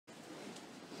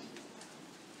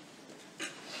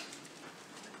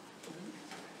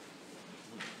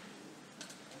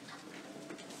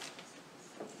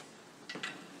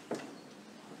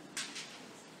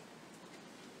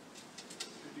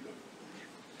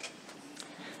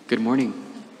Good morning.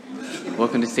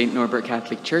 Welcome to St. Norbert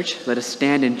Catholic Church. Let us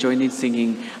stand and join in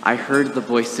singing, I Heard the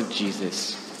Voice of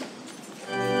Jesus.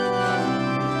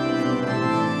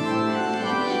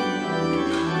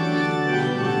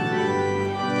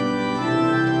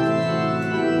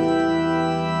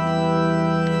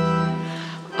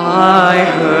 I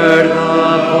heard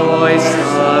the voice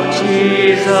of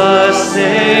Jesus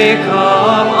say,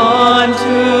 come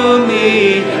unto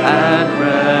me and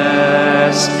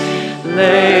rest.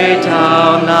 Lay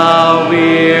down, thou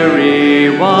weary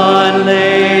one,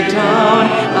 lay down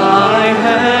thy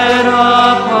head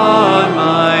upon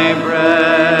my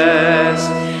breast.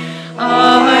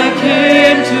 I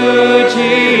came to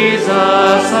Jesus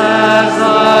as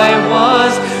I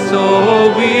was,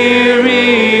 so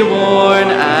weary, worn,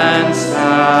 and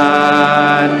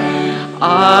sad.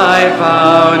 I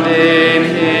found in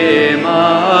him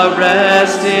a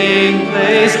resting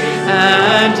place,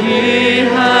 and he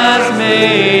has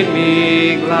made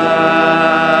me glad.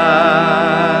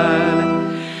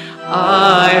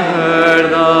 I heard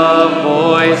the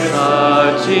voice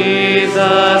of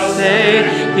Jesus say,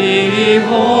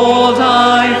 behold,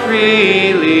 I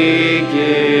freely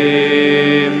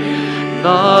give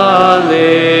the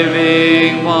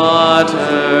living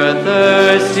water.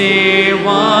 Thirsty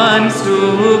one,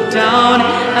 stoop down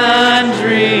and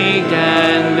drink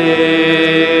and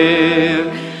live.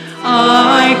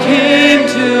 I came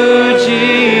to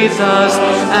Jesus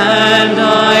and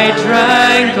I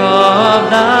drank of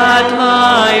that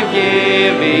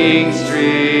life-giving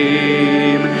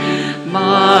stream.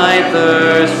 My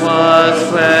thirst was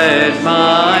quenched,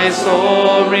 my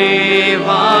soul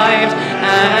revived,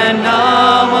 and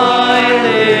now I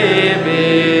live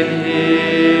in him.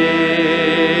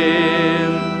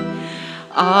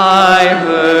 I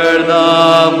heard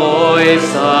the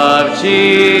voice of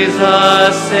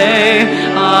Jesus say,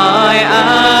 I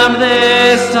am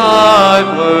this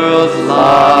dark world's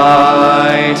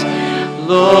light.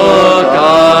 Look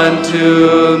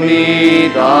unto me,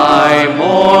 thy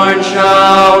morn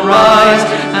shall rise,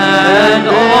 and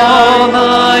all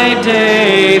thy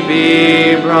day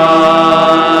be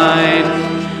bright.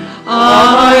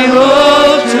 I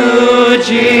look to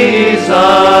Jesus,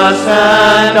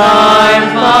 and I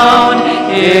found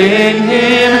in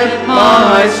him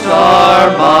my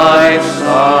star, my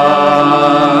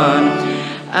sun.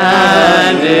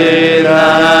 And in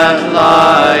that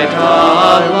light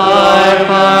of life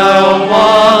I'll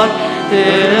walk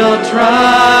till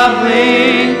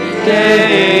traveling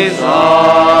days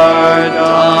are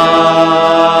done.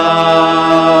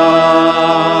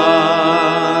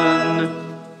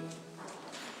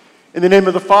 In the name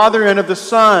of the Father, and of the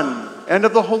Son, and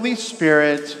of the Holy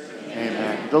Spirit,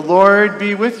 amen. The Lord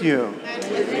be with you. And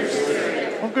with your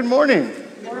spirit. Well, good morning.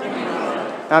 Good morning.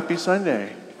 Happy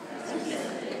Sunday.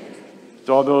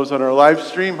 To all those on our live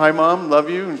stream, hi Mom, love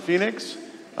you in Phoenix.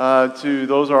 To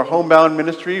those on our homebound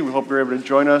ministry, we hope you're able to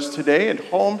join us today at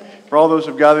home. For all those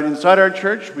who have gathered inside our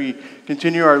church, we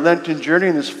continue our Lenten journey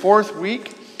in this fourth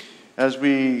week as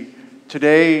we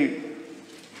today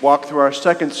walk through our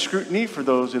second scrutiny for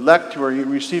those elect who are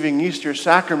receiving Easter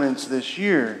sacraments this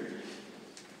year.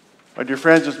 My dear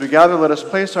friends, as we gather, let us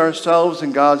place ourselves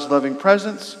in God's loving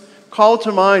presence, call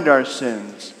to mind our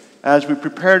sins as we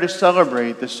prepare to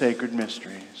celebrate the sacred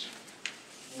mysteries.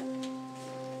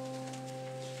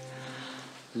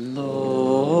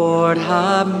 Lord,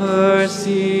 have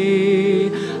mercy.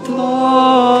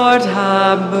 Lord,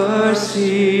 have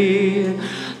mercy.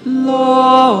 Lord,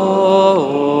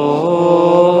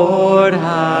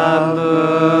 have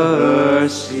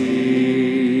mercy.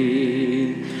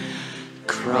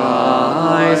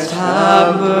 Christ,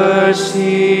 have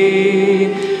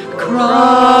mercy.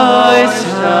 Christ,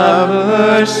 have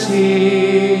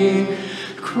mercy.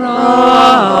 Christ,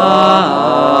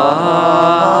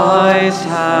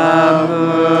 have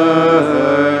mercy.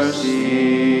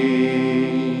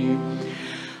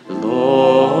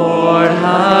 Lord,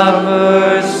 have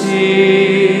mercy.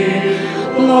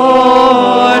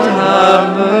 Lord,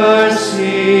 have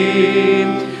mercy.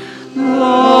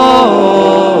 Lord,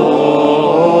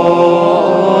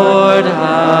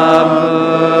 have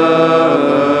mercy.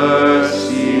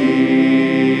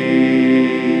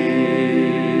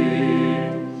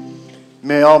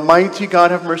 May Almighty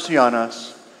God have mercy on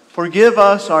us, forgive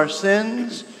us our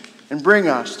sins, and bring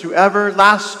us to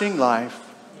everlasting life.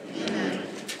 Amen.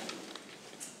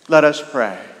 Let us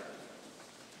pray.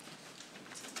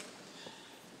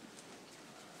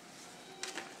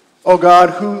 O God,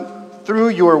 who through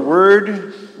your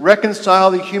word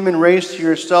reconcile the human race to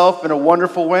yourself in a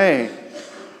wonderful way,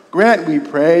 grant, we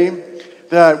pray,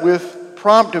 that with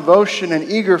prompt devotion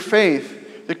and eager faith,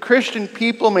 the Christian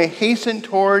people may hasten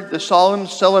toward the solemn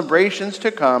celebrations to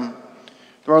come.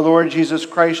 Through our Lord Jesus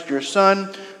Christ, your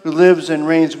Son, who lives and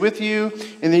reigns with you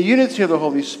in the unity of the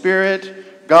Holy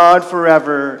Spirit, God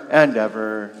forever and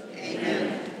ever.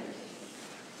 Amen.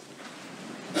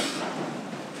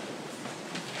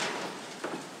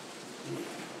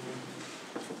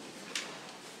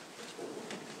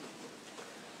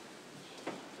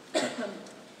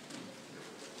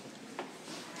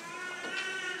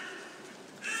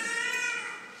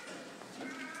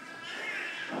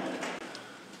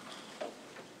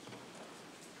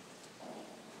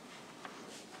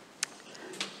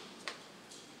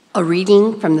 A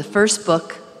reading from the first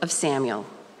book of Samuel.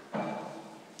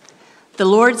 The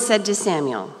Lord said to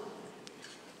Samuel,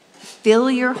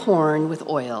 "Fill your horn with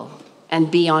oil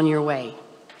and be on your way.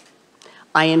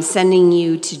 I am sending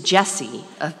you to Jesse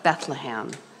of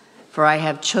Bethlehem, for I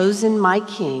have chosen my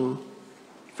king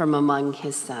from among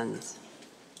his sons."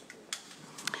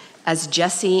 As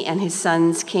Jesse and his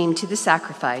sons came to the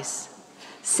sacrifice,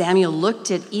 Samuel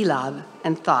looked at Eliab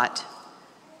and thought,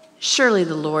 "Surely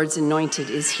the Lord's anointed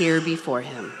is here before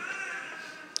him."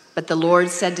 But the Lord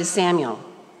said to Samuel,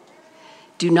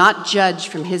 "Do not judge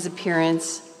from his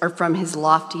appearance or from his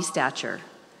lofty stature,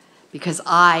 because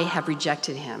I have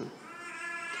rejected him.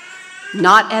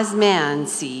 Not as man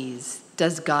sees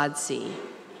does God see,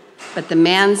 but the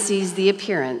man sees the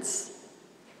appearance,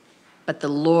 but the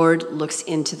Lord looks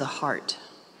into the heart."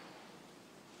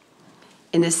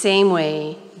 In the same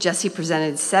way, Jesse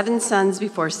presented 7 sons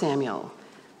before Samuel.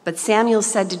 But Samuel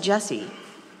said to Jesse,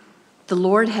 "The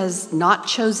Lord has not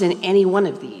chosen any one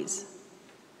of these."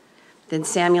 Then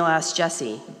Samuel asked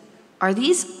Jesse, "Are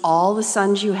these all the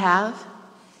sons you have?"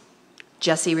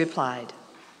 Jesse replied,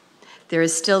 "There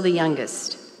is still the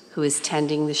youngest, who is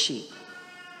tending the sheep."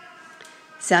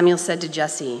 Samuel said to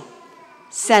Jesse,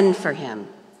 "Send for him.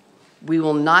 We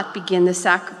will not begin the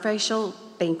sacrificial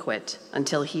banquet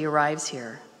until he arrives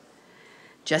here."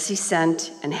 Jesse sent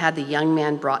and had the young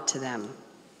man brought to them.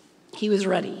 He was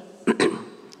ready,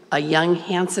 a young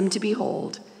handsome to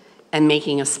behold, and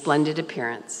making a splendid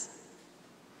appearance.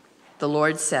 The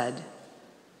Lord said,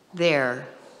 "There,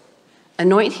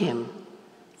 anoint him,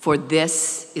 for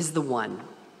this is the one."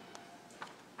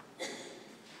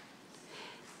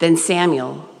 Then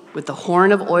Samuel, with the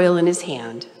horn of oil in his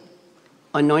hand,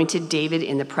 anointed David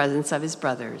in the presence of his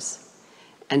brothers.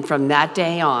 And from that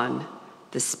day on,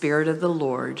 the Spirit of the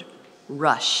Lord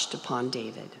rushed upon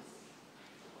David.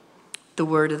 The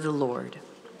word of the Lord.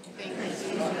 Thanks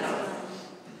be to God.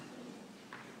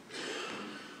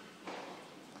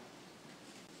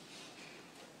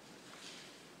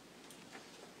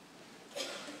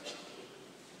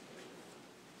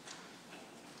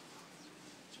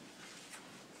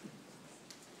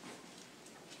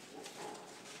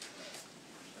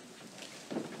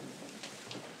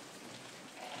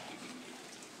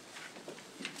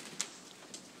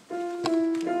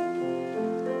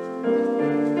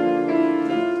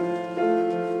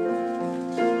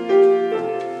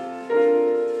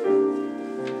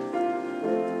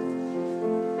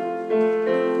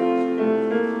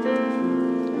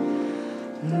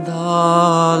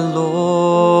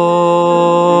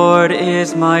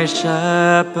 My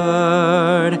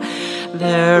shepherd,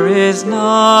 there is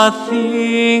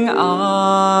nothing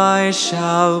I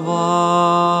shall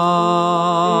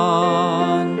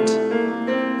want.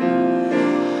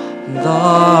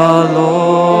 The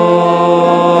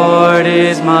Lord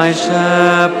is my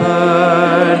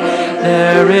shepherd,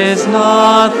 there is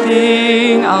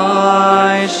nothing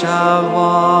I shall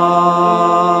want.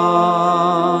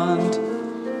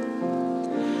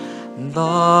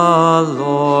 The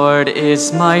Lord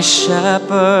is my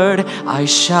shepherd, I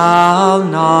shall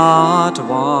not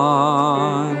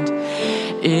want.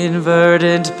 In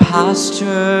verdant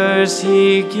pastures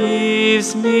he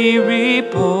gives me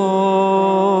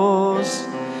repose.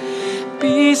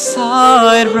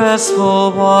 Beside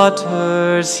restful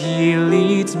waters he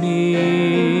leads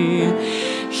me.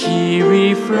 He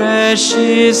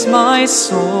refreshes my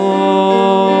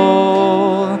soul.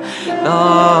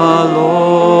 The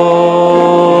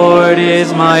Lord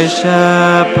is my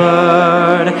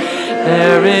shepherd,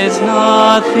 there is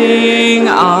nothing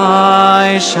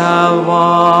I shall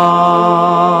want.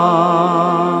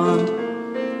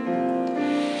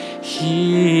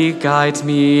 He guides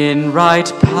me in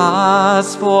right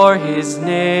paths for his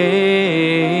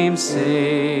name's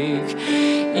sake.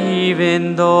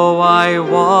 Even though I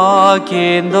walk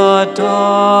in the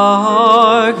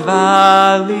dark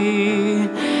valley,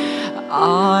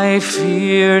 I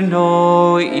fear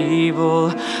no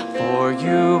evil, for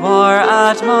you are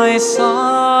at my side.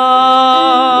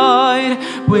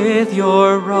 With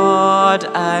your rod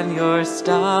and your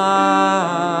staff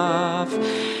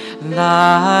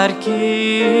that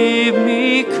give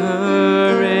me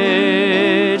courage.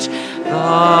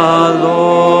 The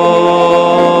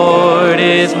Lord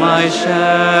is my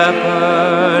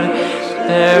shepherd,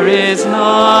 there is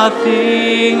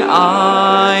nothing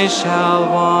I shall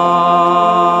want.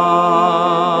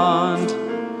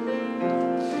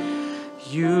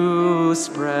 You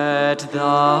spread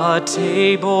the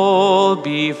table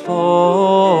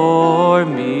before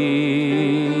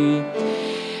me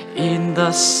in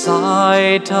the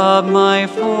sight of my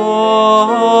foes.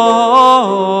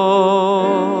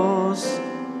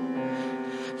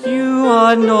 You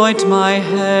anoint my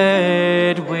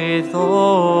head with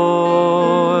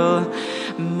oil,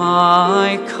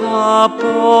 my cup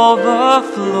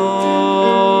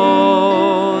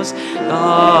overflows.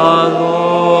 The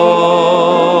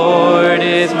Lord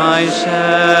is my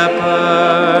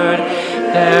shepherd,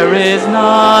 there is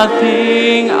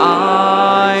nothing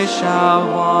I shall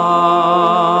want.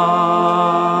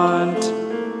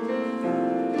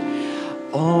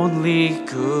 Only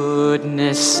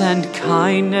goodness and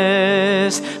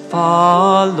kindness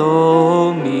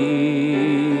follow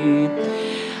me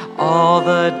all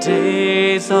the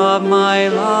days of my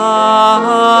life,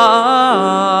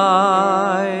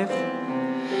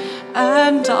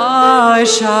 and I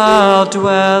shall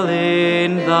dwell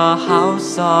in the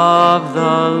house of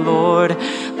the Lord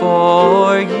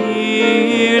for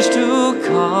years to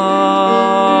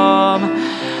come.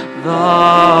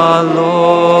 The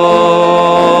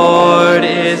Lord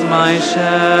is my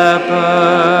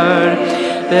shepherd,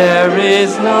 there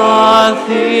is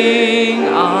nothing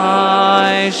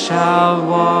I shall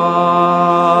want.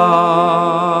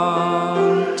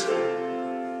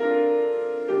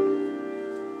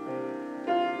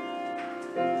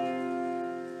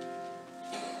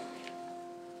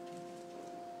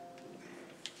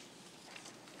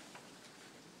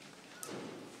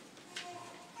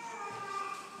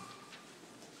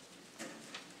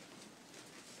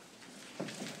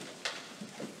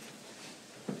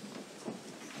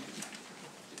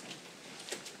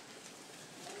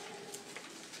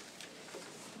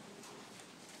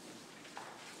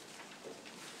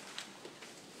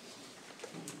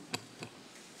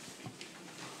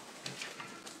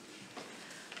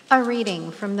 A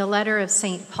reading from the letter of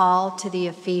St. Paul to the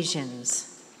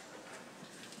Ephesians.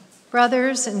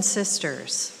 Brothers and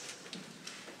sisters,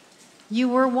 you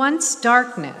were once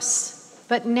darkness,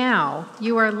 but now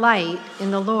you are light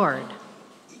in the Lord.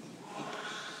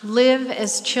 Live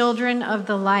as children of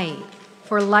the light,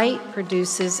 for light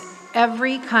produces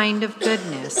every kind of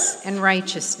goodness and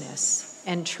righteousness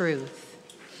and truth.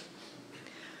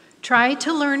 Try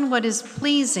to learn what is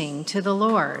pleasing to the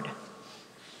Lord.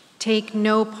 Take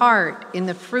no part in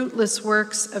the fruitless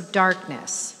works of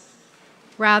darkness.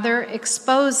 Rather,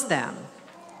 expose them,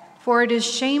 for it is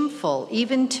shameful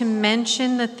even to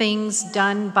mention the things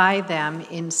done by them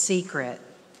in secret.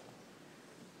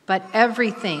 But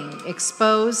everything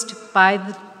exposed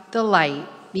by the light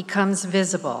becomes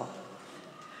visible,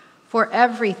 for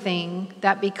everything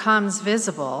that becomes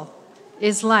visible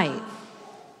is light.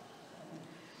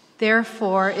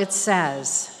 Therefore it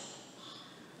says,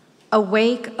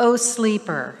 "Awake, O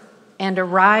sleeper, and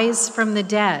arise from the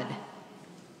dead,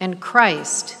 and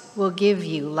Christ will give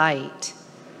you light."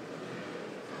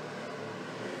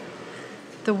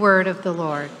 The word of the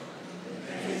Lord.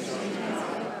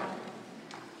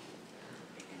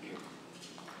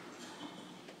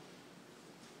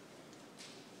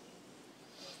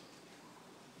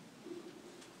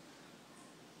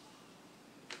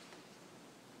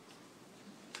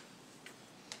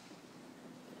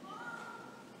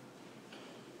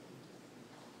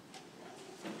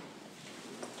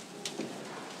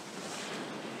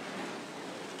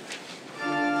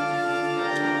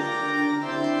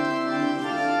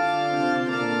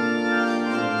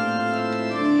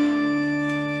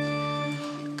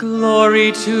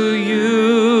 Glory to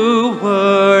you,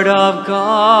 Word of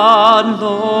God,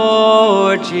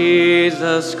 Lord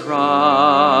Jesus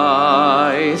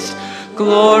Christ.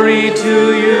 Glory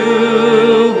to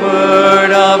you,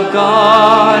 Word of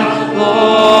God,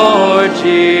 Lord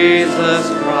Jesus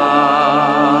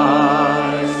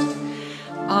Christ.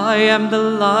 I am the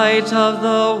light of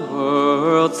the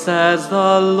world, says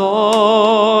the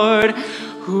Lord.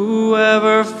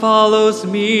 Whoever follows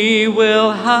me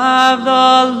will have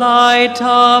the light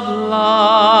of life.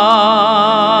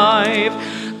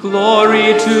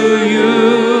 Glory to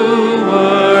you,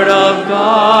 Word of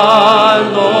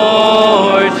God,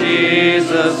 Lord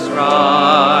Jesus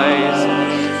Christ.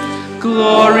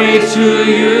 Glory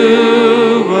to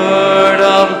you, Word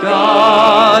of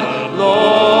God,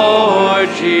 Lord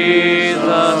Jesus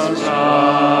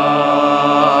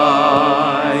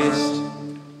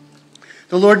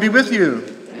The Lord be with you.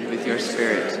 And with your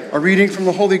spirit. A reading from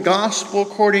the Holy Gospel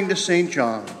according to St.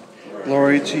 John.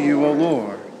 Glory to you, O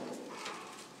Lord.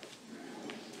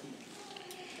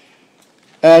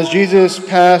 As Jesus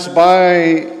passed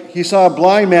by, he saw a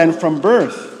blind man from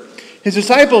birth. His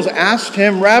disciples asked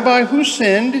him, "Rabbi, who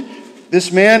sinned,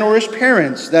 this man or his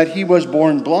parents, that he was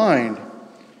born blind?"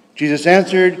 Jesus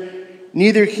answered,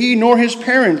 "Neither he nor his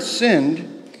parents sinned.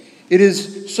 It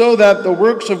is so that the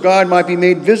works of God might be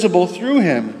made visible through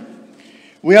him.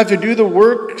 We have to do the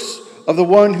works of the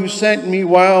one who sent me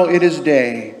while it is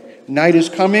day. Night is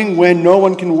coming when no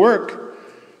one can work.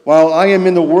 While I am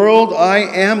in the world, I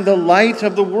am the light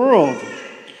of the world."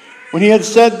 When he had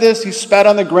said this, he spat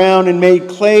on the ground and made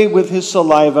clay with his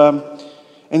saliva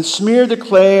and smeared the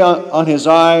clay on his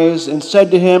eyes and said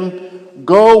to him,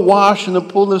 "Go wash in the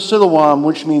pool of Siloam,"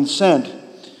 which means sent.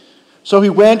 So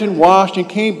he went and washed and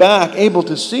came back able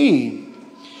to see.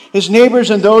 His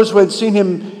neighbors and those who had seen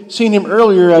him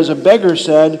earlier as a beggar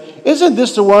said, "Isn't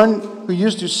this the one who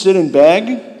used to sit and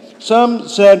beg?" Some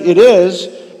said, "It is,"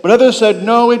 but others said,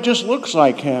 "No, it just looks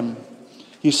like him."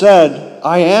 He said,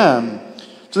 "I am."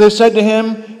 So they said to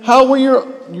him, "How were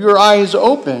your eyes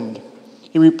opened?"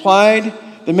 He replied,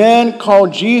 "The man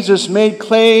called Jesus made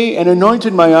clay and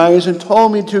anointed my eyes and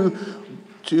told me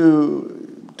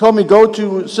go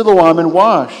to Siloam and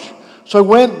wash. So I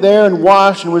went there and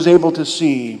washed and was able to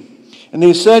see." And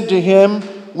they said to him,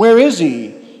 "Where is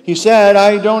he?" He said,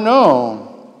 "I don't know."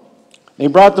 They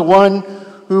brought the one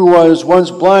who was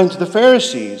once blind to the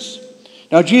Pharisees.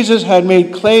 Now Jesus had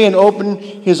made clay and opened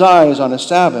his eyes on a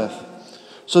Sabbath.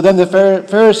 So then the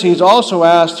Pharisees also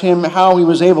asked him how he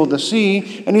was able to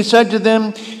see, and he said to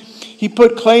them, "He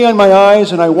put clay on my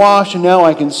eyes, and I washed, and now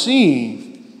I can see."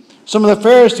 Some of the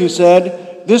Pharisees said,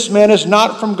 "This man is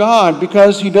not from God,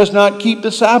 because he does not keep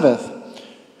the Sabbath."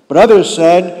 But others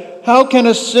said, "How can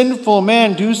a sinful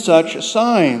man do such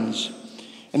signs?"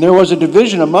 And there was a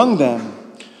division among them.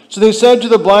 So they said to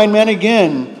the blind man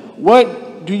again,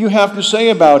 "What do you have to say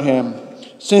about him,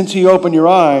 since he opened your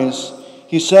eyes?"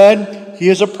 He said, "He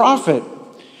is a prophet."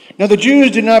 Now the Jews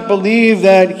did not believe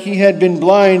that he had been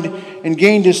blind and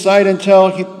gained his sight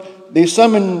until they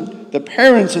summoned the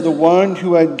parents of the one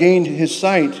who had gained his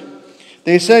sight.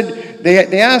 They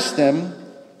asked them,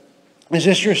 "Is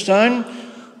this your son,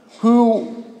 who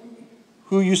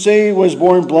you say was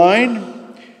born blind?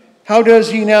 How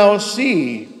does he now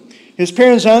see?" His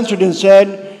parents answered and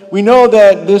said, "We know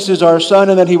that this is our son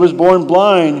and that he was born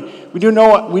blind. We don't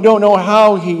know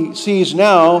how he sees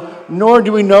now, nor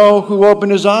do we know who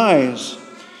opened his eyes.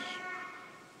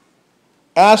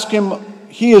 Ask him,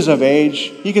 he is of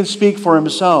age. He can speak for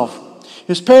himself."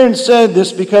 His parents said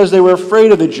this because they were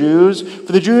afraid of the Jews,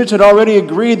 for the Jews had already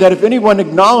agreed that if anyone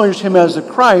acknowledged him as the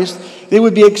Christ, they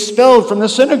would be expelled from the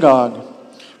synagogue.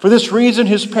 For this reason,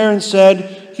 his parents said,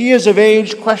 "He is of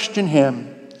age, question him."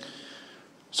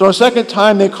 So a second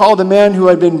time they called the man who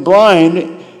had been blind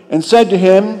and said to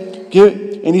him,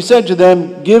 and he said to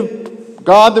them, "Give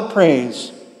God the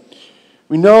praise.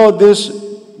 We know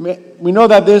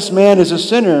that this man is a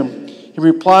sinner." He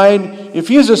replied, "If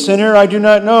he is a sinner, I do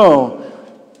not know.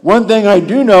 One thing I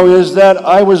do know is that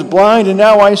I was blind and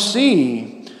now I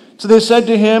see." So they said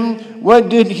to him, "What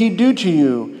did he do to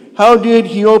you? How did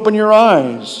he open your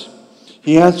eyes?"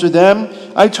 He answered them,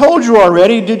 "I told you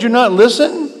already. Did you not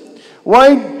listen?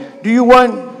 Why do you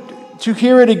want to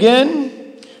hear it again?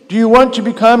 Do you want to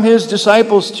become his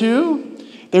disciples too?"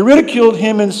 They ridiculed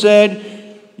him and said,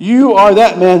 "You are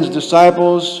that man's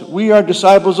disciples. We are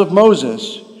disciples of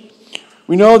Moses.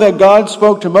 We know that God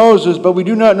spoke to Moses, but we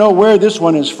do not know where this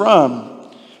one is from."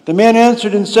 The man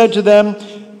answered and said to them,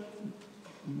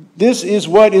 "This is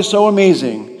what is so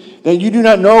amazing, that you do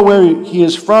not know where he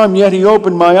is from, yet he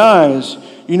opened my eyes.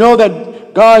 You know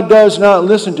that God does not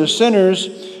listen to sinners,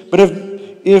 but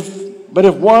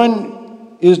if one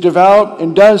is devout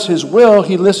and does his will,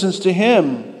 he listens to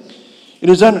him. It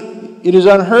is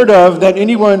unheard of that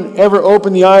anyone ever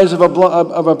opened the eyes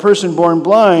of a person born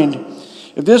blind.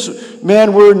 If this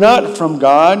man were not from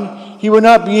God, he would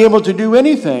not be able to do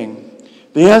anything."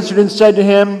 They answered and said to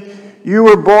him, "You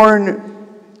were born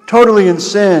totally in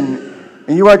sin,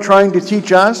 and you are trying to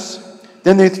teach us?"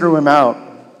 Then they threw him out.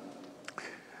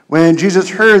 When Jesus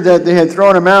heard that they had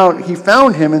thrown him out, he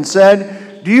found him and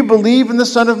said, "Do you believe in the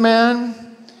Son of Man?"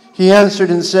 He answered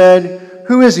and said,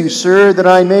 "Who is he, sir, that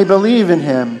I may believe in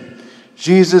him?"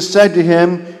 Jesus said to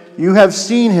him, "You have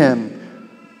seen him.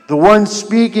 The one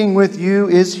speaking with you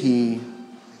is he."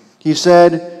 He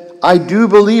said, "I do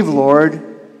believe, Lord,"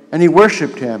 and he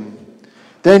worshipped him.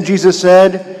 Then Jesus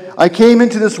said, "I came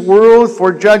into this world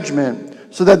for judgment,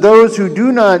 so that those who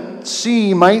do not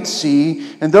see might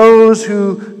see, and those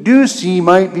who do see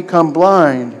might become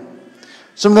blind."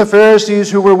 Some of the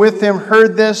Pharisees who were with him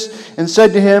heard this and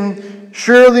said to him,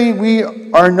 "Surely we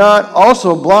are not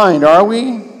also blind, are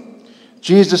we?"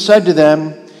 Jesus said to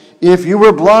them, "If you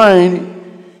were blind,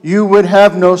 you would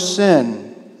have no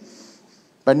sin.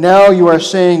 But now you are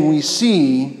saying, 'We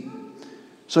see,'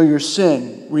 so your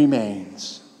sin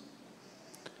remains."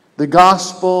 The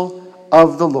Gospel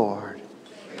of the Lord.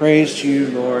 Praise to you,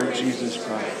 Lord Jesus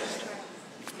Christ.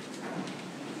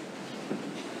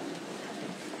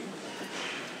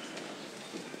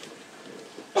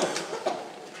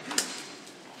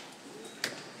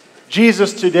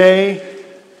 Jesus today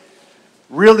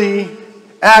really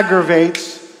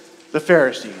aggravates the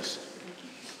Pharisees.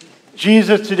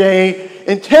 Jesus today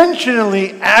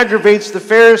intentionally aggravates the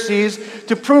Pharisees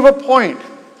to prove a point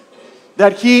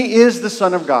that he is the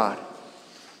Son of God,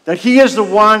 that he is the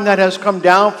one that has come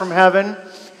down from heaven,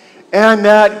 and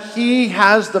that he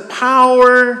has the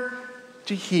power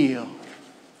to heal.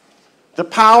 The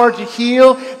power to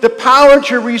heal, the power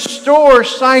to restore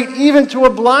sight even to a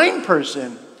blind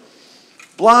person,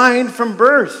 blind from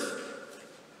birth.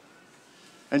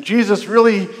 And Jesus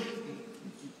really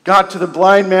got to the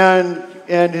blind man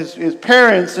and his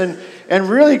parents and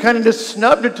really kind of just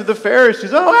snubbed it to the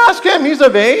Pharisees. "Oh, ask him. He's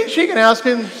of age. He can ask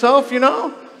himself, you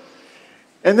know."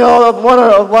 And then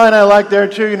one line I like there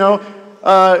too, "Do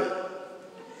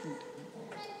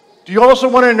you also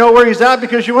want to know where he's at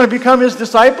because you want to become his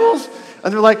disciples?"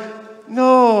 And they're like,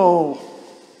 "No,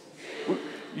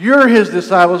 you're his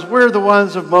disciples. We're the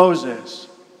ones of Moses."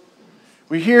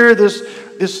 We hear this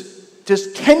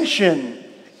tension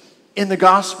in the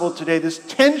gospel today, this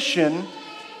tension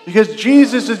because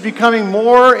Jesus is becoming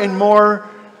more and more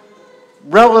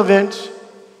relevant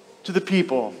to the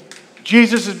people.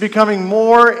 Jesus is becoming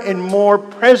more and more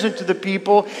present to the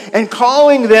people and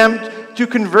calling them to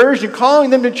conversion,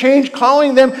 calling them to change,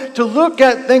 calling them to look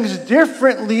at things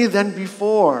differently than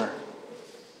before.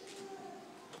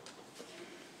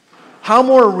 How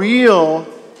more real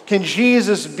can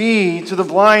Jesus be to the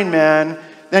blind man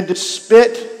than to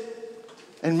spit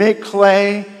and make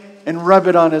clay and rub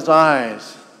it on his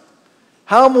eyes?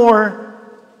 How more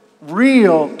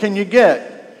real can you get?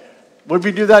 Would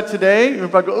we do that today?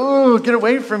 Everybody go, "Ooh, get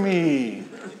away from me.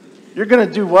 You're going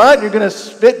to do what? You're going to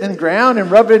spit in the ground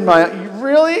and rub it in my eye. You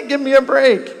really? Give me a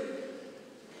break."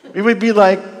 We would be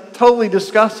like totally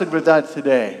disgusted with that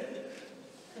today.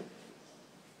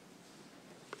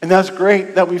 And that's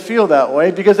great that we feel that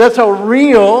way because that's how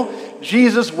real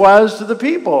Jesus was to the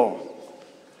people.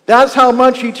 That's how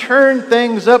much he turned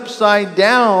things upside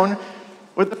down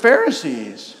with the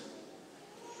Pharisees.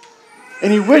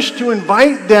 And he wished to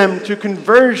invite them to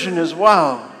conversion as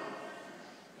well.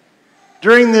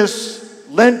 During this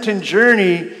Lenten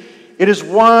journey, it is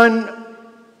one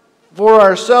for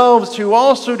ourselves to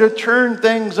also to turn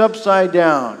things upside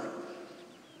down.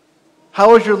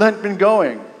 How has your Lent been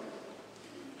going?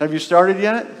 Have you started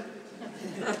yet?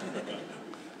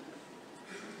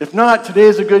 If not, today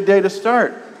is a good day to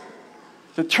start.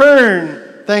 To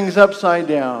turn things upside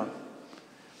down.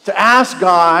 To ask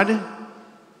God,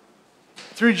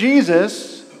 through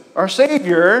Jesus, our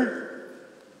Savior,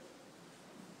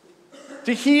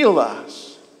 to heal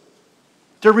us,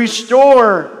 to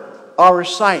restore our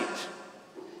sight,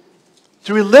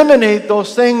 to eliminate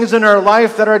those things in our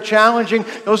life that are challenging,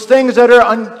 those things that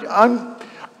are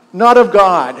not of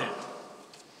God,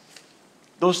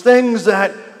 those things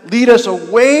that lead us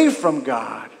away from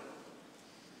God.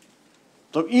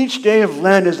 So each day of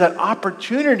Lent is that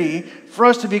opportunity for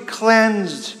us to be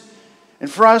cleansed and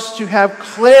for us to have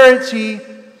clarity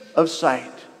of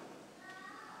sight.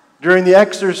 During the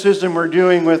exorcism we're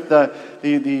doing with the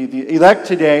elect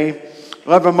today,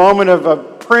 we'll have a moment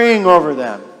of praying over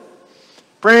them.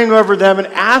 Praying over them and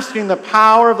asking the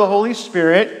power of the Holy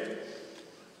Spirit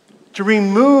to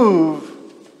remove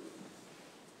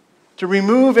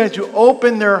and to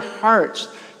open their hearts,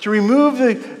 to remove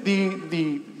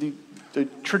the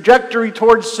trajectory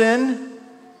towards sin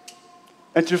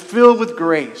and to fill with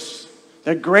grace.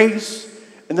 That grace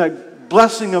and that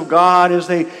blessing of God as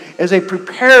they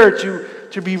prepare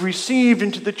to be received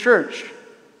into the church.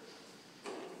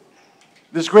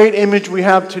 This great image we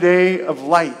have today of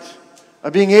light,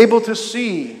 of being able to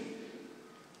see.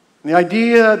 The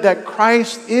idea that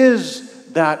Christ is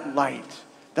that light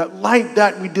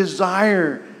that we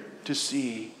desire to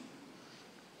see.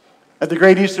 At the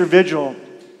Great Easter Vigil,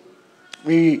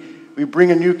 we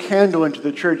bring a new candle into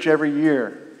the church every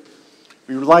year.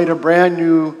 We light a brand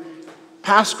new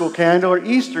Paschal candle, or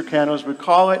Easter candle as we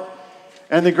call it.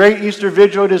 And the Great Easter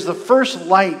Vigil, it is the first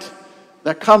light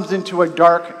that comes into a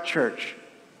dark church.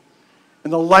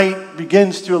 And the light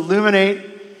begins to illuminate,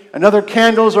 and other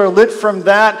candles are lit from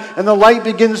that, and the light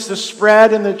begins to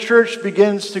spread, and the church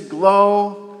begins to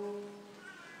glow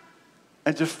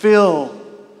and to fill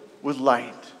with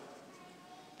light.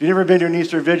 If you've never been to an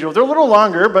Easter vigil, they're a little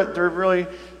longer, but they're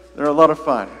a lot of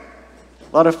fun.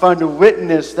 A lot of fun to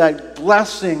witness that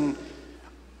blessing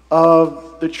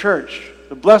of the church,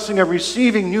 the blessing of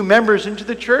receiving new members into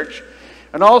the church,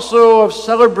 and also of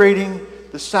celebrating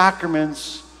the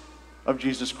sacraments of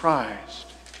Jesus Christ.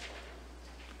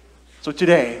 So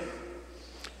today,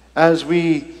 as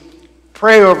we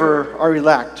pray over our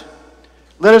elect,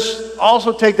 let us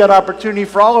also take that opportunity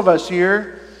for all of us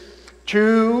here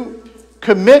to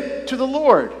commit to the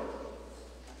Lord,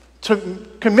 to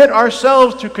commit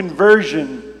ourselves to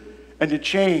conversion and to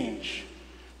change,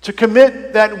 to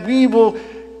commit that we will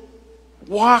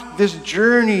walk this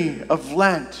journey of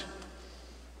Lent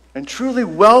and truly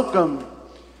welcome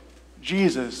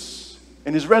Jesus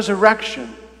and his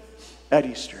resurrection at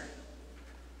Easter.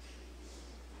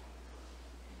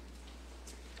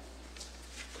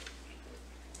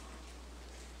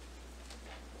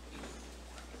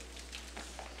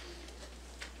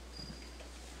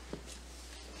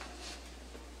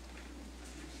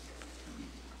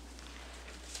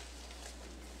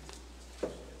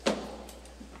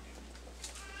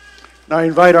 Now I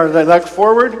invite our elect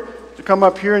forward to come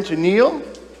up here and to kneel.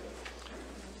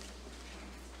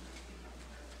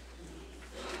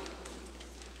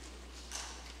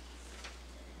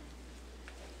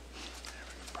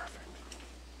 Perfect.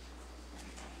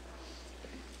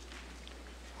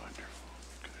 Wonderful.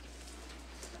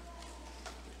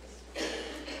 Good.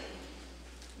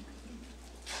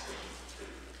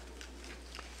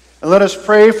 And let us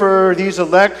pray for these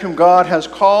elect whom God has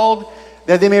called,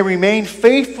 that they may remain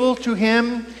faithful to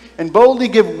him and boldly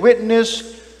give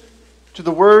witness to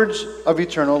the words of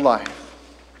eternal life.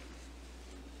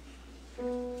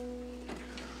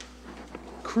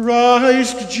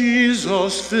 Christ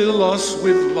Jesus, fill us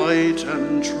with light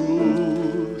and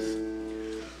truth.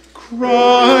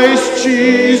 Christ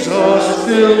Jesus,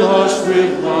 fill us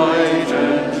with light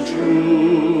and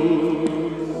truth.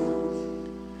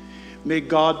 May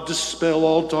God dispel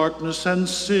all darkness and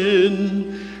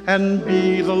sin, and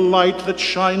be the light that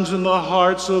shines in the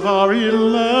hearts of our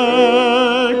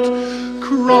elect.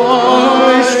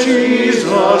 Christ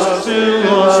Jesus,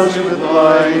 fill us with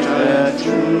light and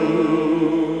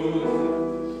truth.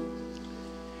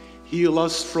 Heal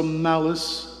us from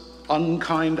malice,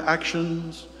 unkind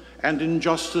actions, and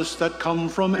injustice that come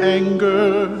from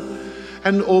anger,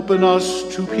 and open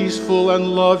us to peaceful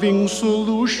and loving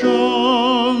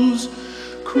solutions.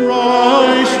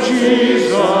 Christ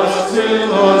Jesus,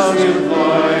 fill us with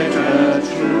light and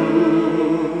truth.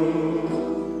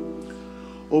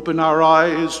 Open our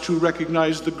eyes to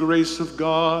recognize the grace of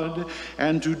God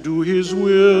and to do his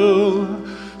will,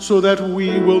 so that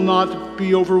we will not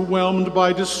be overwhelmed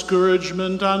by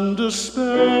discouragement and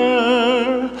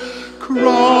despair.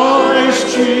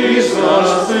 Christ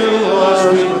Jesus, fill us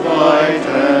with light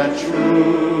and truth.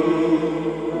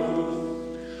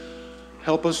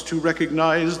 Help us to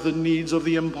recognize the needs of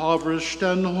the impoverished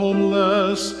and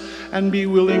homeless, and be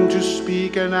willing to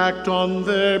speak and act on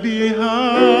their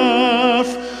behalf.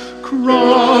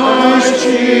 Christ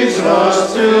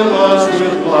Jesus, fill us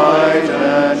with light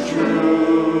and truth.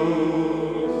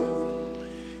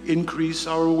 Increase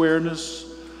our awareness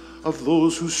of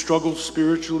those who struggle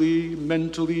spiritually,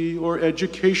 mentally, or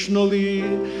educationally,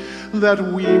 that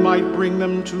we might bring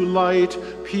them to light,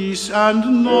 peace,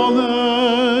 and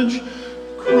knowledge.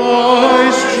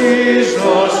 Christ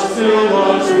Jesus, fill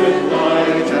us with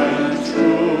light and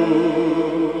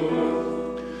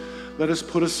truth. Let us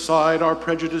put aside our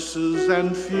prejudices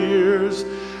and fears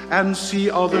and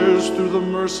see others through the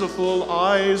merciful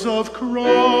eyes of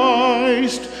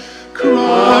Christ.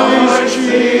 Christ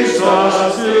Jesus,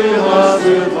 fill us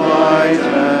with light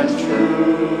and truth.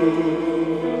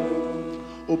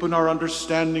 Open our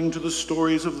understanding to the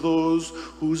stories of those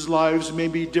whose lives may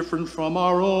be different from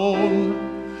our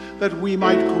own, that we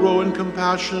might grow in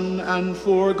compassion and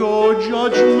forego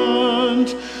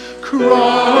judgment.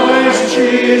 Christ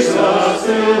Jesus,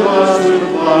 fill us with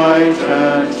light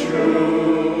and truth.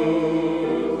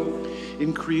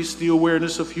 Increase the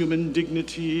awareness of human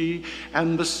dignity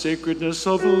and the sacredness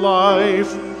of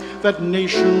life, that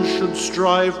nations should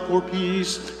strive for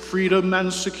peace, freedom,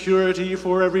 and security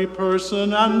for every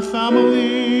person and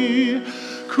family.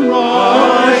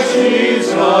 Christ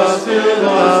Jesus, fill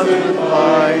us with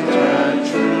light and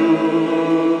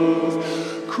truth.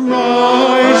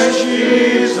 Christ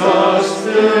Jesus,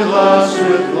 fill us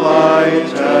with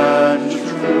light and truth.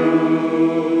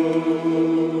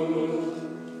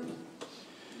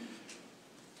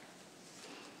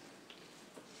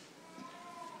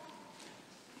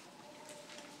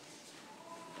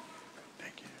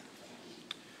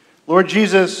 Lord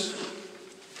Jesus,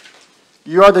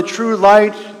 you are the true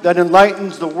light that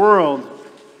enlightens the world.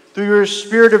 Through your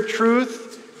Spirit of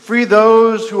truth, free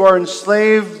those who are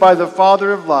enslaved by the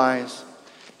father of lies.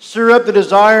 Stir up the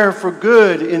desire for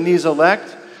good in these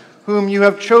elect, whom you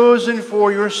have chosen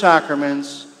for your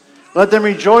sacraments. Let them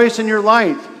rejoice in your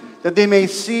light, that they may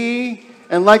see,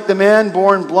 and like the man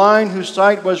born blind whose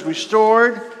sight was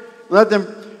restored, let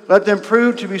them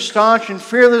prove to be staunch and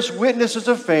fearless witnesses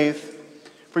of faith.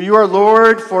 For you are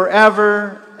Lord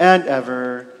forever and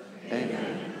ever. Amen.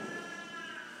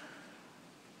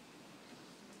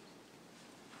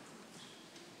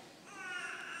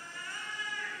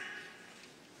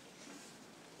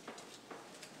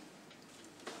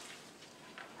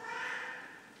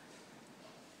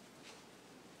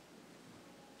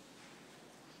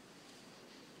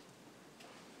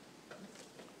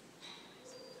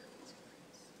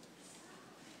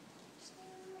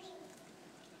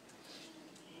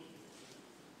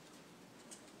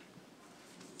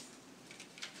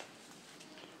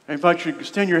 I invite you to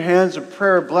extend your hands of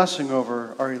prayer blessing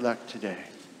over our elect today.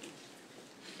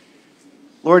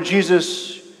 Lord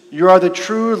Jesus, you are the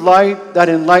true light that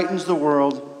enlightens the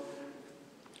world.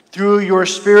 Through your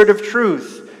Spirit of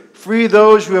truth, free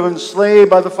those who have been enslaved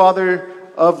by the father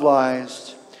of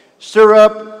lies. Stir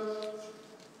up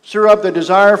the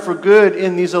desire for good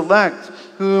in these elect,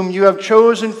 whom you have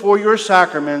chosen for your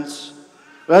sacraments.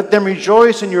 Let them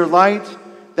rejoice in your light,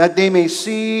 that they may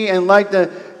see, and like the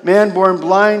man born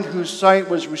blind whose sight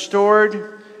was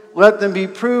restored, let them be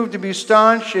proved to be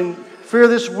staunch and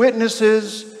fearless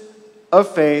witnesses of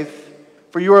faith.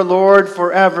 For you are Lord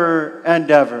forever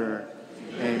and ever.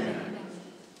 Amen.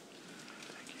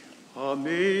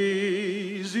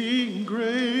 Amazing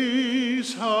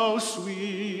grace, how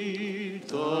sweet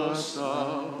the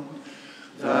sound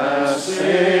that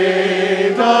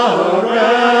saved a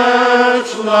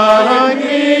wretch like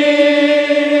me.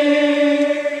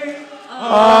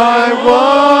 I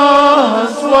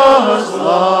once was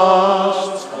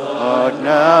lost, but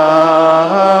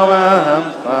now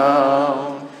am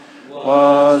found.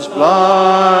 Was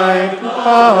blind,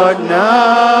 but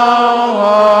now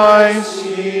I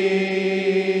see.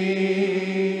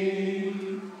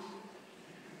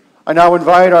 I now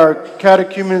invite our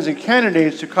catechumens and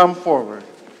candidates to come forward.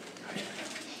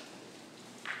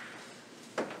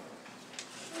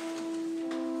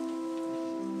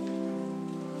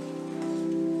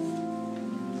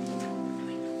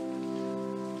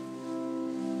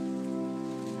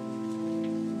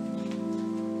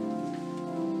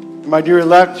 My dear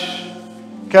elect,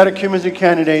 catechumens and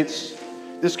candidates,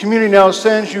 this community now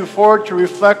sends you forward to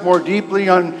reflect more deeply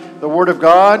on the Word of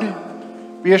God.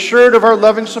 Be assured of our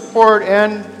loving support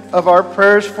and of our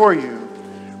prayers for you.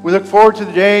 We look forward to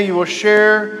the day you will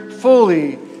share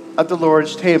fully at the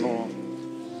Lord's table.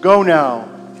 Go now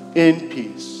in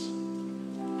peace.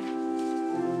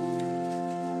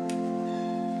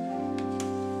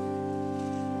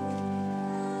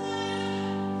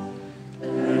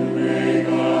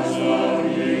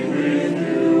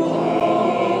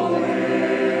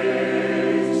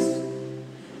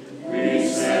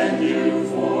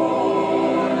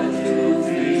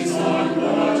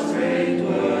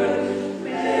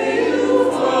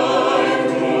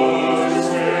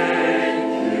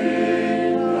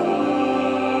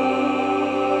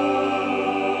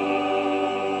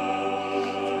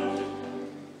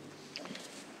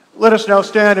 Let us now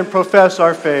stand and profess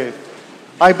our faith.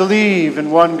 I believe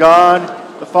in one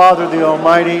God, the Father, the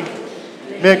Almighty,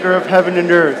 maker of heaven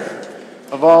and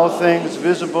earth, of all things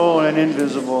visible and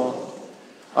invisible.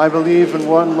 I believe in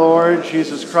one Lord,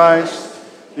 Jesus Christ,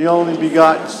 the only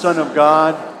begotten Son of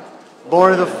God,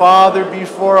 born of the Father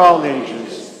before all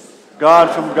ages,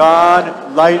 God from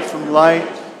God, light from light,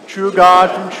 true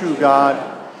God from true God,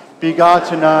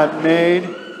 begotten, not made,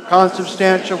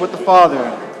 consubstantial with the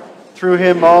Father. Through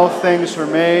him all things were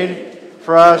made.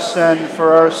 For us and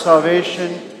for our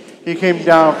salvation, he came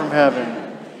down from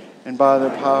heaven, and by the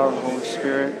power of the Holy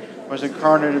Spirit was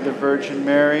incarnate of the Virgin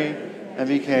Mary and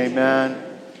became man.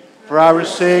 For our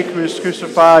sake, who was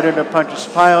crucified under Pontius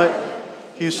Pilate,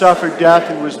 he suffered death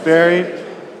and was buried,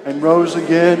 and rose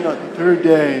again on the third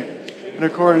day, in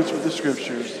accordance with the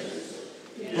Scriptures.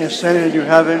 He ascended into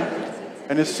heaven,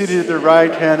 and is seated at the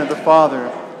right hand of the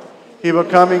Father. He will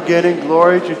come again in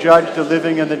glory to judge the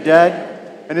living and the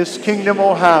dead, and his kingdom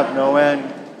will have no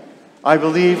end. I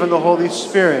believe in the Holy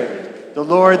Spirit, the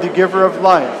Lord, the giver of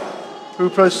life,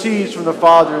 who proceeds from the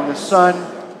Father and the Son,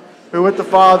 who with the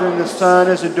Father and the Son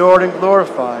is adored and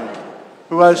glorified,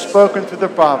 who has spoken through the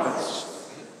prophets.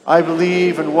 I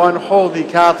believe in one holy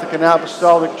Catholic and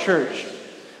Apostolic Church.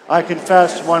 I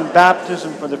confess one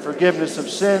baptism for the forgiveness of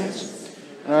sins,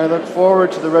 and I look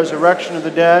forward to the resurrection of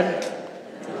the dead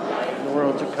and the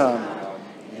world to come.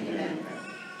 Amen.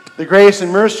 The grace and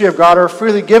mercy of God are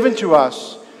freely given to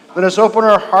us. Let us open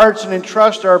our hearts and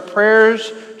entrust our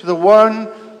prayers to the one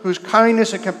whose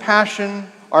kindness and compassion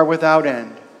are without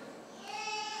end.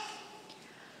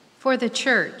 For the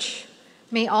Church,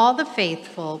 may all the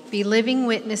faithful be living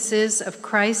witnesses of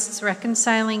Christ's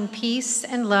reconciling peace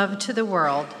and love to the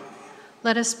world.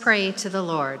 Let us pray to the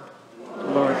Lord.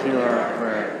 Lord, hear our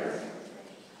prayer.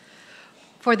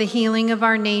 For the healing of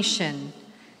our nation,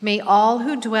 may all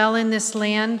who dwell in this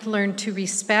land learn to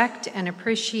respect and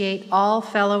appreciate all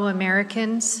fellow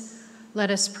Americans. Let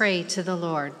us pray to the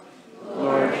Lord.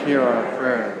 Lord, hear our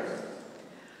prayer.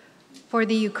 For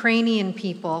the Ukrainian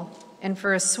people, and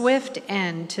for a swift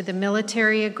end to the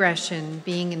military aggression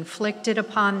being inflicted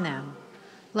upon them,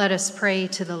 let us pray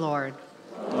to the Lord.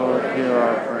 Lord, hear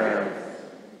our prayer.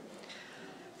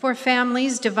 For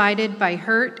families divided by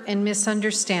hurt and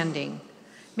misunderstanding,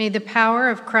 may the power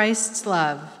of Christ's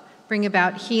love bring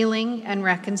about healing and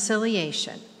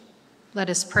reconciliation. Let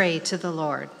us pray to the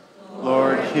Lord.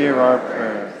 Lord, hear our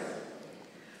prayer.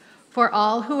 For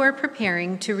all who are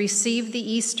preparing to receive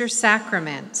the Easter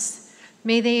sacraments,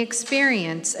 may they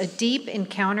experience a deep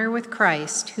encounter with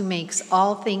Christ who makes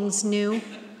all things new.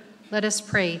 Let us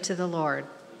pray to the Lord.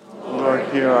 Lord,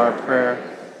 hear our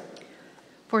prayer.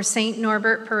 For St.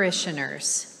 Norbert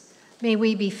parishioners, may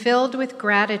we be filled with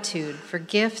gratitude for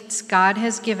gifts God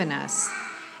has given us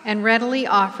and readily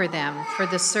offer them for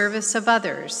the service of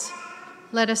others.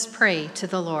 Let us pray to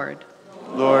the Lord.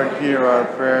 Lord, hear our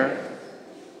prayer.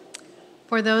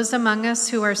 For those among us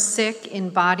who are sick in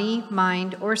body,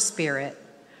 mind, or spirit,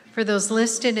 for those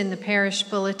listed in the parish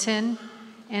bulletin,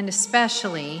 and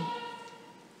especially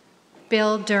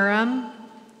Bill Durham,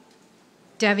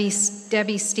 Debbie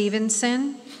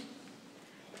Stevenson,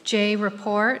 Jay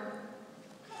Report,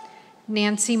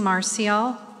 Nancy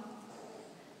Marcial,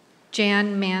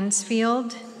 Jan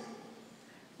Mansfield,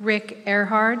 Rick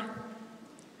Erhard,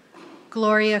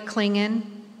 Gloria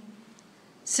Klingen,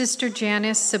 Sister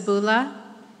Janice Sabula,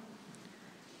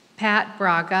 Pat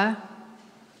Braga,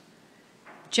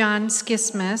 John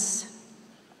Skismas,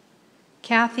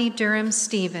 Kathy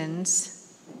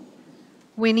Durham-Stevens,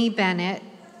 Winnie Bennett,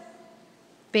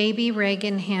 Baby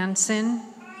Reagan Hansen,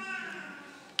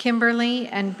 Kimberly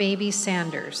and Baby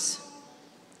Sanders.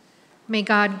 May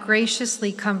God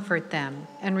graciously comfort them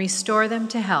and restore them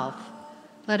to health.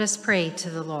 Let us pray to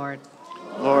the Lord.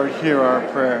 Lord, hear our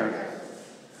prayer.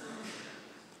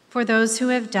 For those who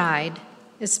have died,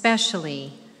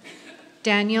 especially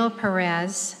Daniel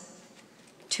Perez,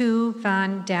 Tu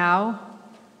Van Dao,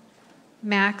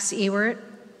 Max Ewert,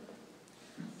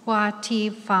 Hua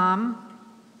Ti Pham,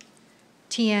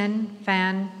 Tien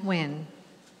Van Nguyen.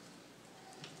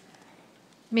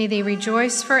 May they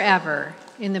rejoice forever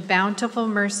in the bountiful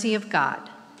mercy of God.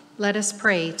 Let us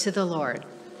pray to the Lord.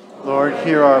 Lord,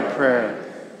 hear our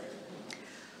prayer.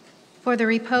 For the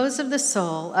repose of the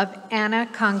soul of Anna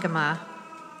Kangama,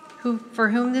 for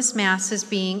whom this Mass is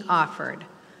being offered,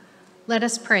 let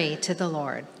us pray to the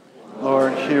Lord.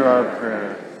 Lord, hear our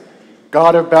prayer.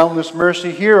 God of boundless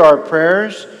mercy, hear our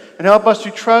prayers and help us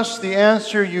to trust the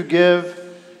answer you give.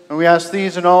 And we ask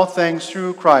these and all things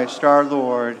through Christ our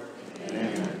Lord.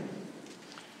 Amen.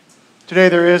 Today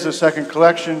there is a second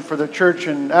collection for the Church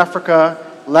in Africa,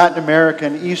 Latin America,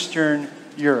 and Eastern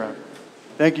Europe.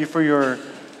 Thank you for your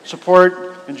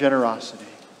support and generosity.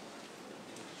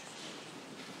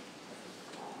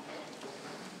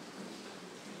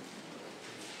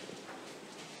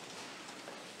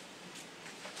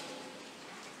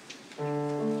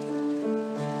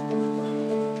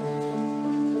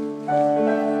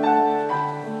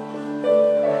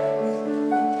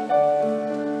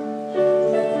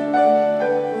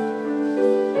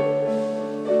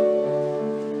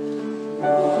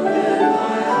 Open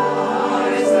my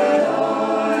eyes that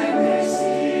I may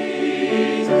see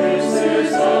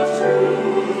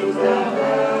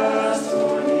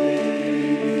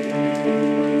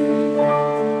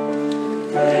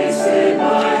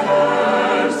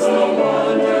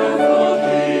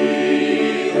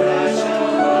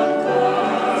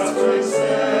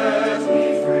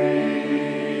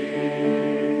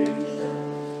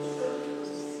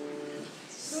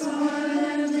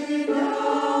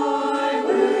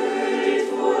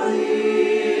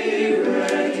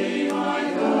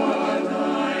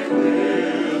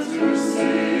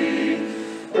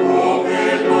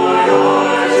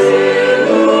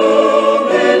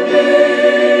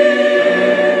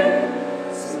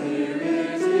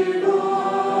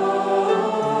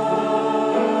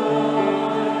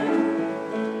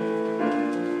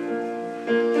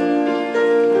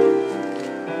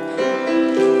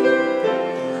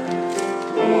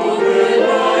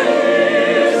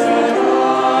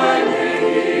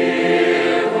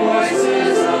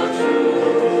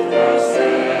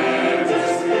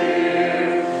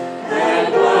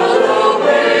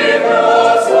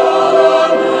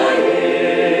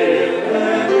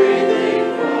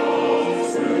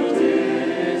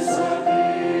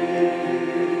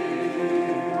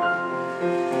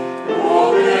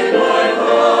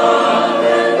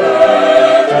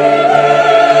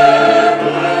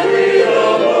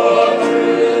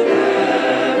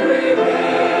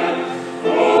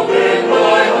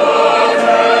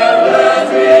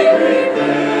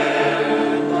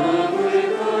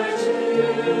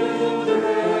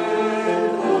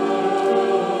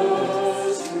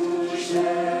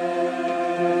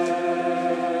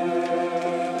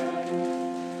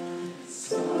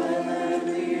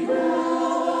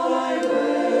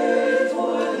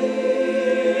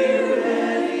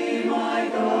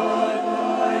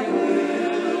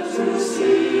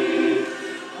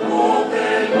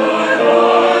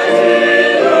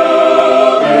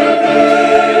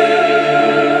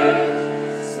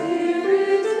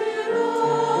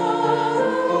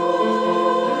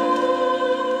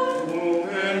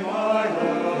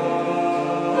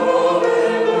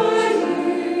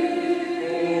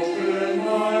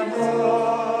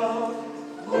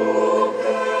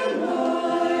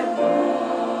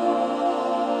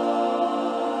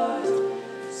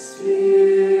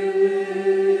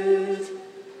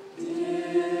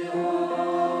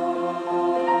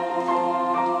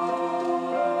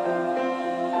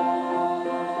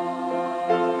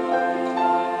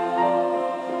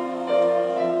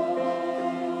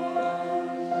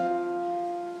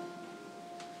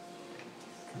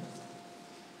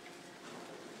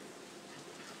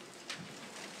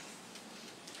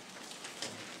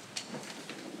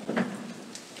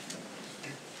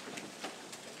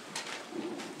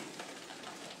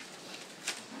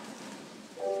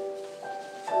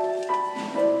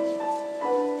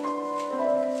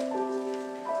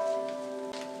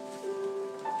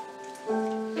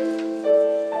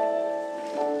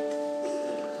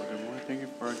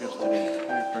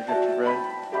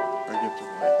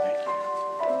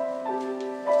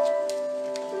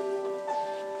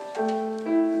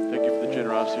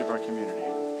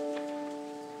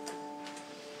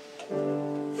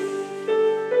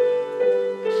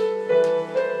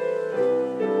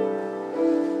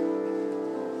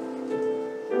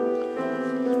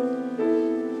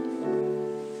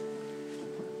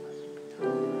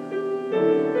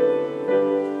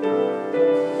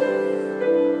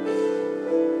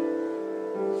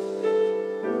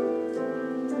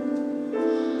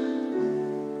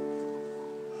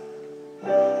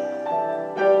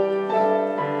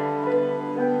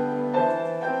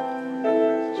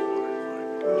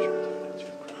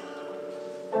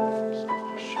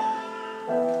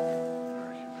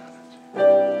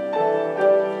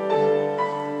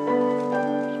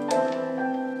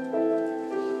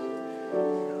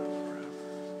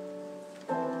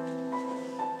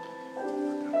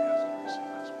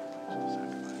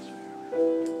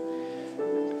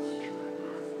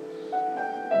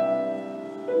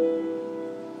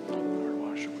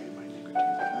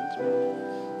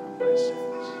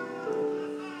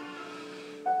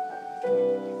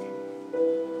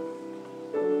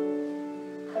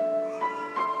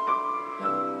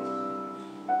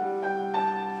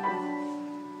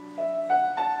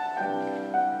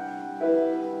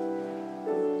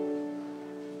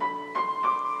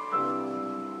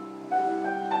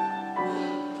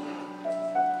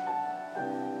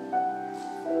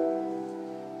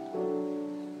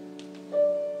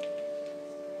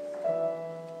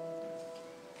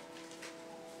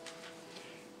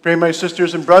Pray, my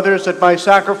sisters and brothers, that my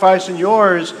sacrifice and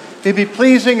yours may be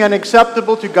pleasing and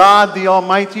acceptable to God, the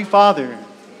Almighty Father.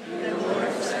 May the Lord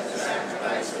accept the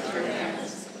sacrifice of your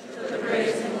hands, for the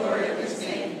praise and glory of his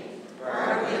name, for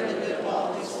our good and the good of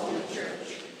all his holy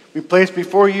church. We place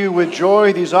before you with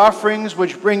joy these offerings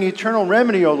which bring eternal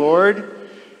remedy, O Lord,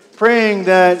 praying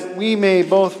that we may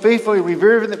both faithfully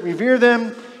revere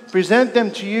them, present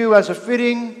them to you as is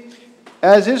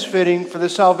fitting for the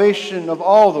salvation of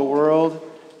all the world,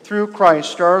 through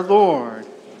Christ our Lord.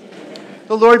 Amen.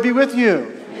 The Lord be with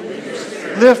you.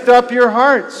 With lift up your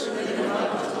hearts.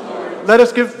 Let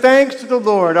us give thanks to the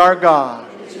Lord our God.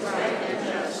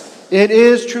 It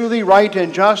is truly right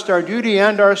and just, our duty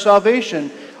and our salvation,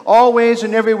 always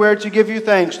and everywhere to give you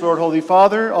thanks, Lord, Holy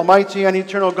Father, Almighty and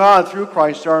eternal God, through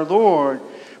Christ our Lord.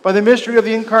 By the mystery of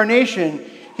the Incarnation,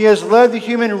 he has led the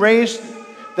human race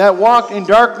that walked in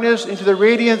darkness into the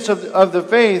radiance of the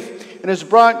faith, and has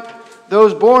brought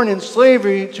those born in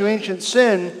slavery to ancient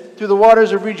sin through the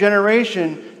waters of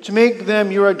regeneration to make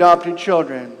them your adopted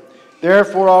children.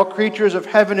 Therefore, all creatures of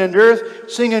heaven and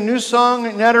earth sing a new song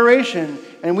in adoration,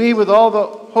 and we with all the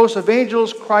hosts of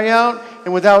angels cry out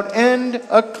and without end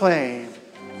acclaim.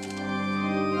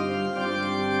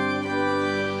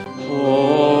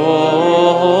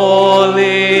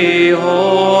 Holy,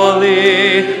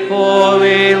 holy,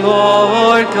 holy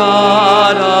Lord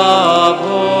God of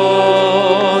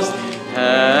hosts,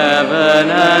 heaven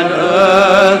and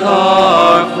earth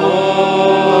are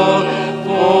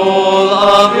full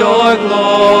of your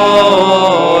glory.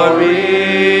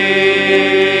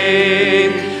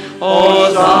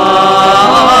 Hosanna,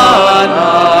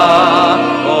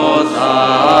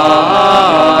 Hosanna,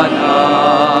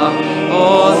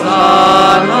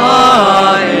 Hosanna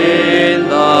in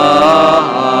the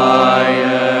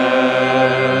highest.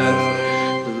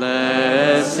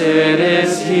 Blessed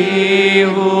is he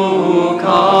who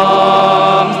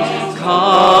comes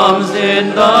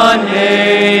in the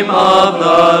name of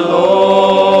the Lord.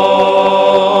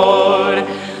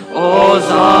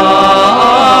 Hosanna,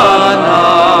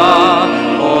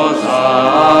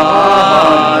 Hosanna,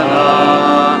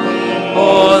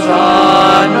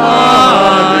 Hosanna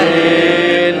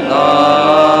in the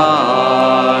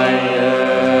highest.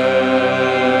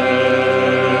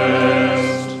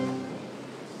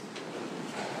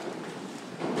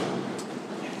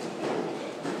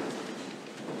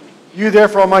 You,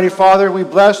 therefore, Almighty Father, we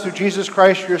bless through Jesus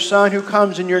Christ, your Son, who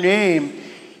comes in your name.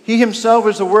 He himself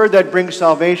is the word that brings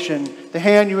salvation, the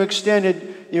hand you extend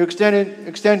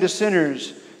to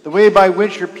sinners, the way by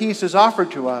which your peace is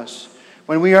offered to us.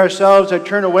 When we ourselves had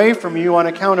turned away from you on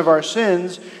account of our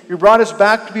sins, you brought us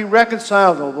back to be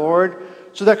reconciled, O Lord,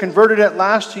 so that converted at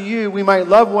last to you, we might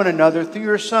love one another through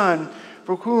your Son,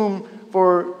 for whom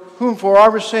for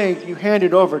our sake you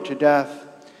handed over to death.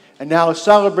 And now,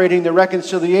 celebrating the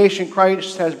reconciliation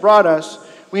Christ has brought us,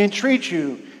 we entreat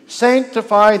you,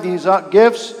 sanctify these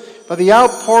gifts by the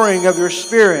outpouring of your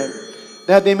Spirit,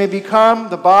 that they may become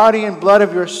the body and blood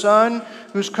of your Son,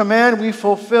 whose command we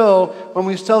fulfill when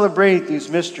we celebrate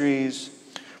these mysteries.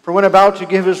 For when about to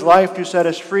give his life to set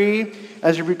us free,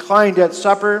 as he reclined at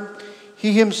supper,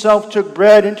 he himself took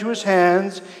bread into his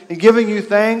hands, and giving you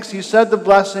thanks, he said the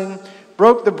blessing,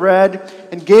 broke the bread,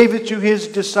 and gave it to his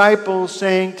disciples,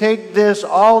 saying, "Take this,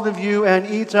 all of you, and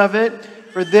eat of it,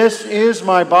 for this is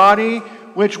my body,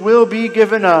 which will be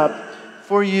given up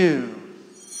for you."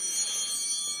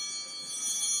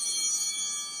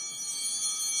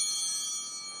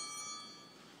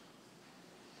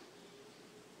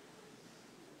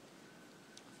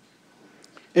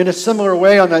 In a similar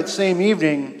way, on that same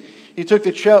evening, he took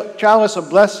the chalice of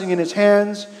blessing in his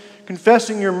hands,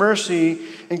 confessing your mercy,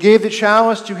 and gave the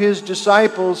chalice to his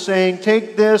disciples, saying,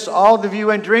 "Take this, all of you,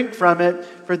 and drink from it,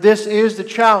 for this is the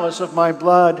chalice of my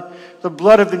blood, the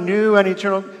blood of the new and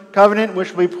eternal covenant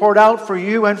which will be poured out for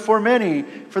you and for many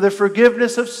for the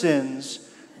forgiveness of sins.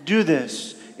 Do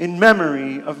this in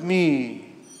memory of me.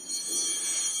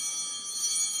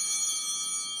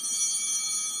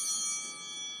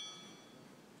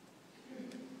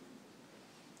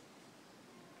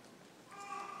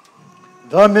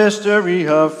 The mystery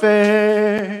of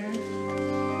faith.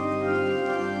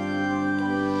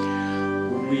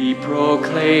 We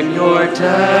proclaim your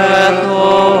death,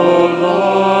 O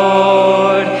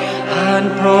Lord,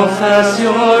 and profess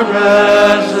your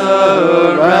resurrection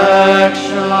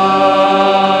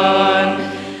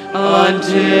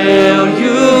until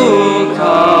you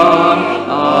come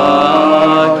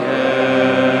again.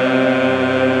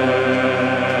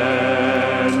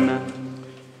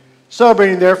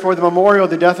 Celebrating, therefore, the memorial of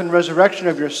the death and resurrection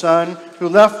of your Son, who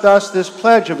left us this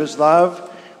pledge of his love,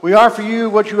 we offer you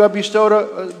what you have bestowed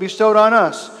on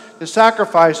us, the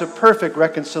sacrifice of perfect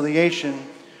reconciliation.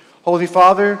 Holy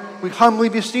Father, we humbly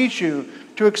beseech you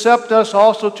to accept us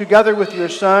also together with your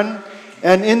Son,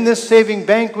 and in this saving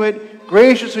banquet,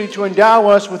 graciously to endow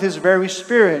us with his very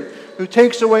Spirit, who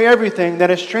takes away everything that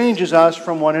estranges us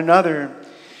from one another.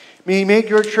 May he make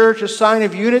your church a sign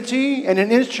of unity and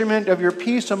an instrument of your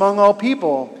peace among all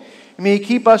people. May he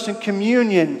keep us in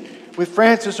communion with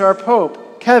Francis, our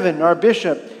Pope, Kevin, our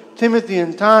Bishop, Timothy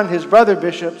and Tan, his brother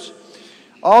bishops,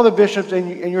 all the bishops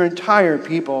and your entire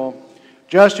people.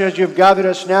 Just as you have gathered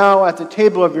us now at the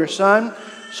table of your Son,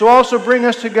 so also bring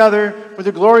us together with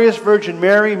the glorious Virgin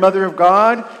Mary, Mother of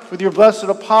God, with your blessed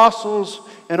apostles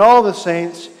and all the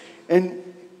saints, and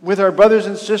with our brothers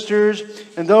and sisters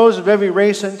and those of every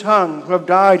race and tongue who have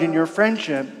died in your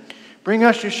friendship. Bring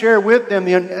us to share with them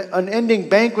the unending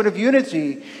banquet of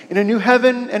unity in a new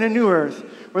heaven and a new earth,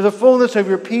 where the fullness of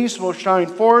your peace will shine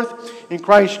forth in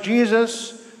Christ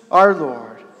Jesus our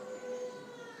Lord.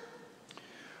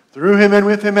 Through him and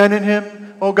with him and in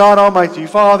him, O God, Almighty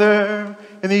Father,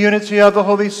 in the unity of the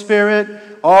Holy Spirit,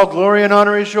 all glory and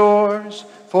honor is yours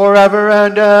forever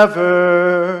and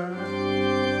ever.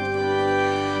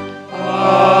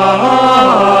 Amen.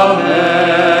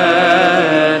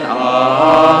 Amen.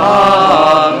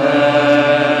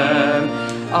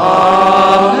 Amen. Amen.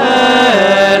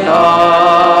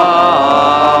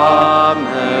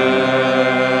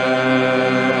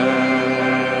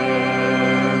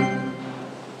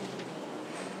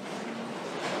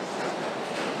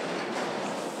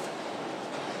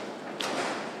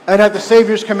 And at the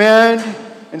Savior's command,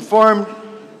 informed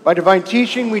by divine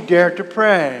teaching, we dare to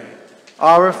pray.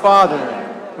 Our Father,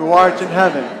 who art in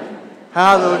heaven,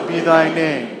 hallowed be thy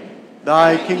name.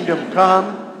 Thy kingdom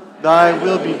come, thy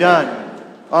will be done,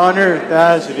 on earth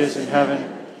as it is in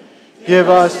heaven. Give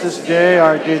us this day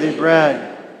our daily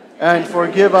bread, and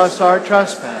forgive us our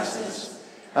trespasses,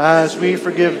 as we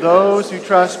forgive those who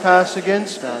trespass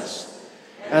against us.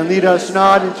 And lead us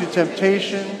not into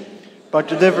temptation, but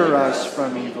deliver us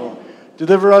from evil.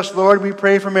 Deliver us, Lord, we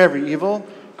pray, from every evil.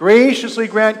 Graciously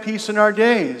grant peace in our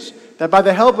days, that by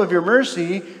the help of your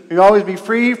mercy we always be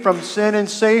free from sin and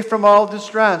safe from all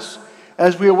distress,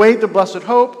 as we await the blessed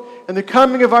hope and the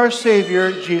coming of our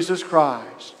Savior, Jesus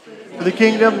Christ. For the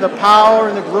kingdom, the power,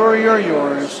 and the glory are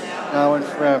yours, now and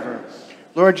forever.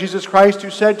 Lord Jesus Christ, who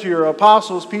said to your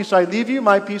apostles, "Peace I leave you,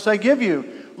 my peace I give you,"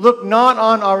 look not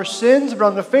on our sins, but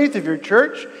on the faith of your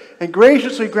church, and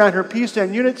graciously grant her peace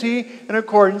and unity in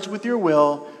accordance with your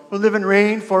will, who live and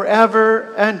reign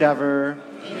forever and ever.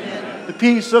 Amen. The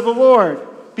peace of the Lord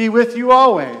be with you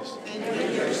always. And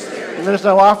with your spirit. And let us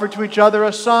now offer to each other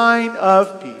a sign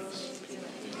of peace.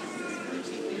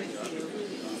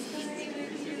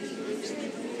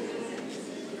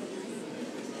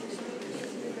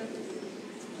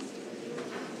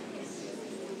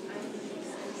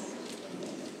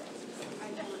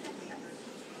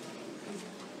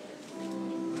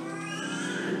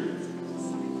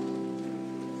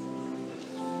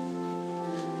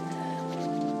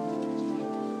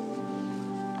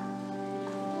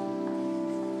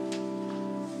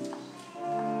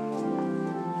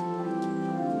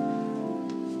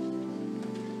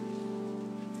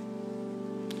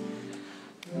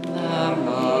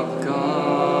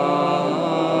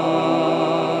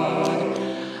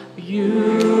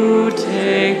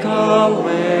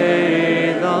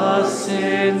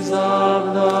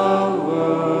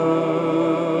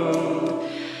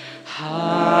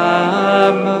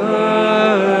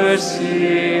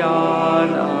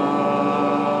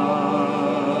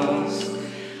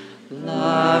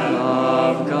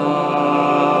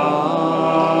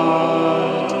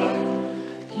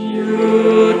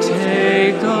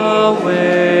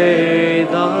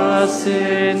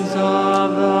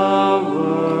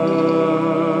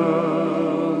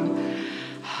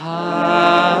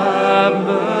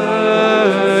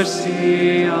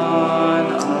 mercy on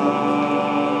us.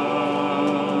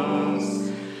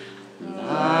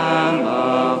 Lamb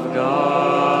of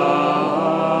God,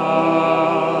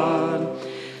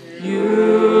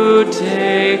 you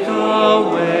take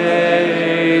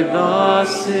away the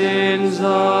sins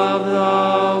of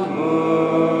the world.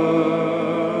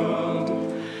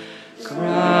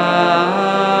 Grant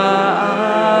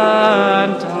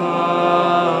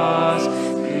us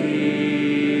peace.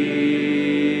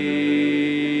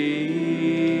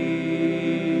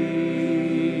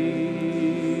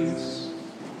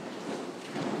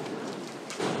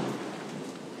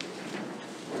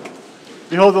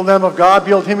 Behold the Lamb of God,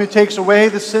 behold him who takes away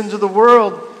the sins of the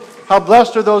world. How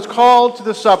blessed are those called to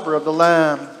the supper of the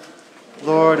Lamb.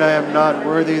 Lord, I am not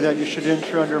worthy that you should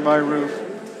enter under my roof,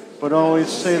 but always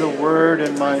say the word,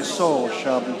 and my soul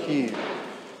shall be healed.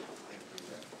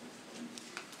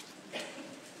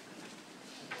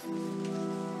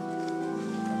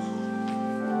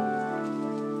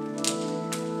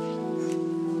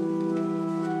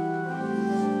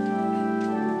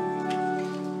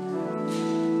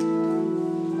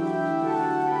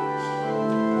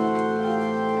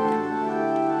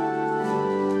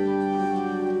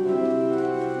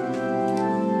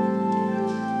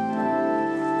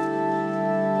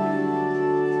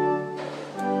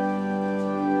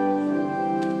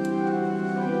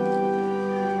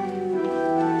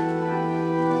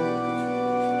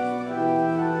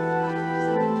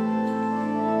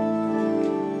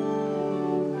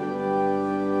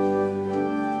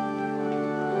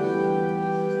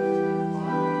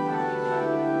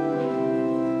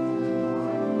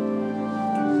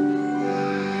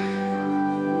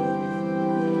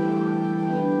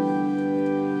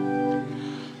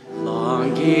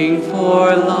 Longing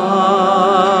for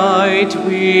light,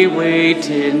 we wait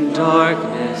in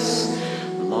darkness.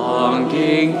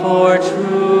 Longing for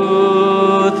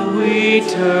truth, we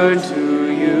turn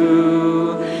to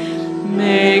you.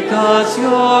 Make us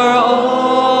your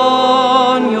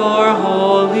own, your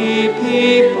holy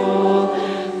people,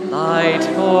 light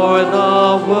for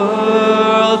the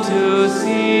world to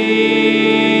see.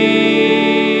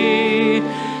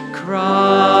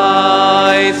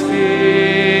 Christ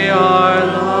be our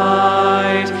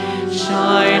light,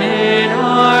 shine in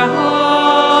our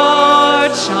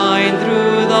hearts, shine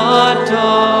through the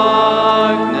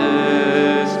darkness.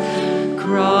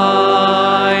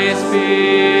 Christ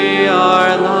be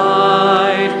our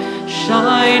light,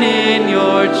 shine in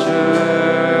your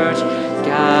church,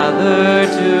 gather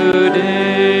today.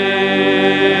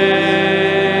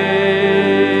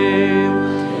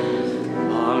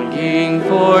 Longing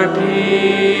for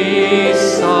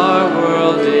peace, our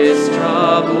world is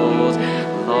troubled.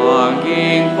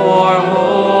 Longing for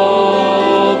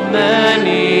hope,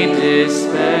 many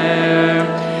despair.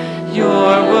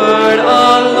 Your word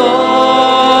alone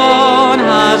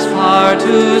has power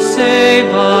to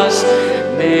save us.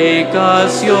 Make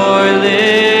us your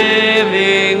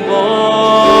living voice.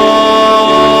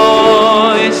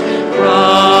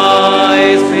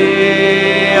 Christ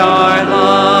be our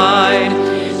light,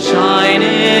 shine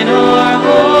in our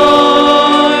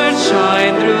hearts,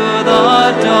 shine through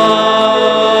the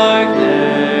darkness.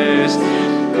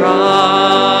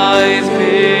 Christ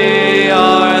be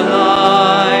our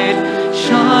light,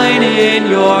 shine in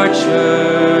your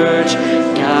church,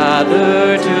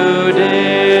 gather today.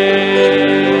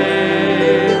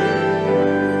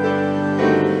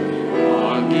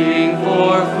 Longing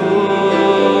for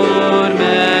food,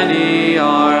 many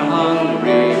are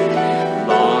hungry.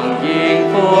 Longing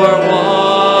for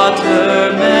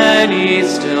water, many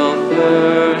still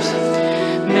thirst.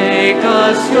 Make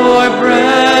us your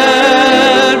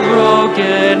bread,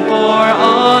 broken for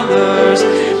others,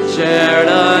 shared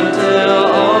until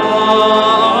all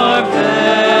are fed.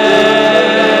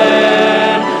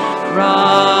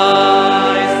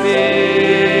 Christ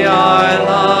be our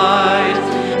light,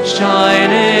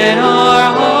 shine in our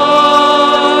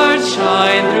hearts,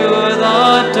 shine through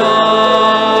the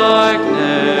darkness.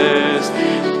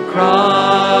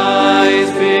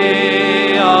 Christ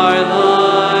be our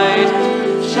light,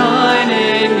 shine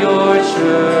in your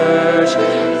church,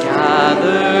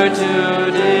 gather today.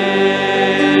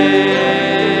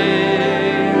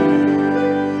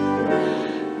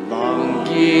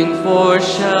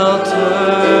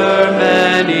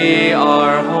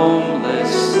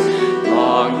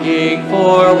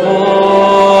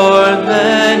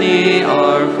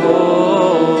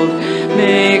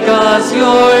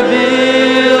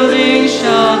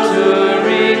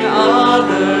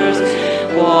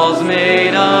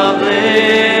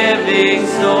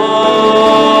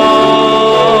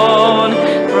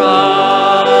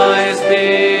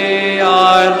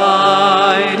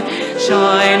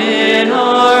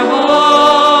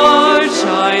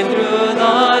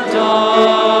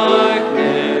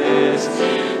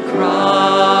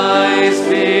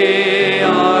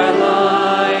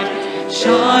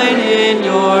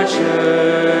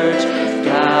 church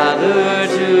gathered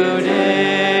today.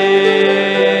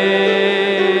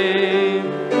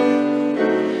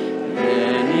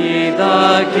 Many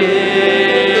the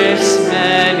gifts,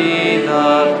 many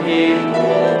the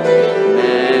people,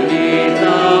 many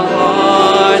the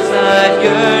hearts that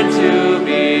yearn to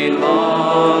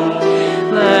belong.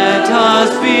 Let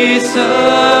us be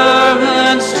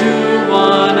servants to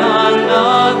one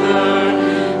another,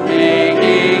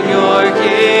 making your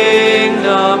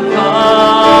kingdom come.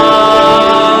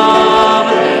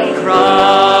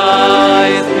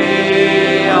 Christ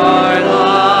be our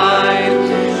light,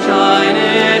 shine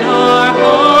in our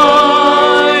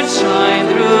hearts, shine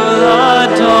through the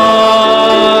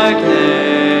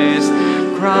darkness.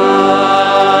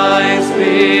 Christ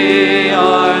be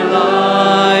our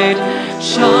light,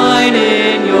 shine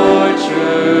in your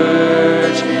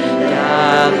church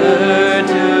gathered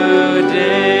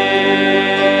today.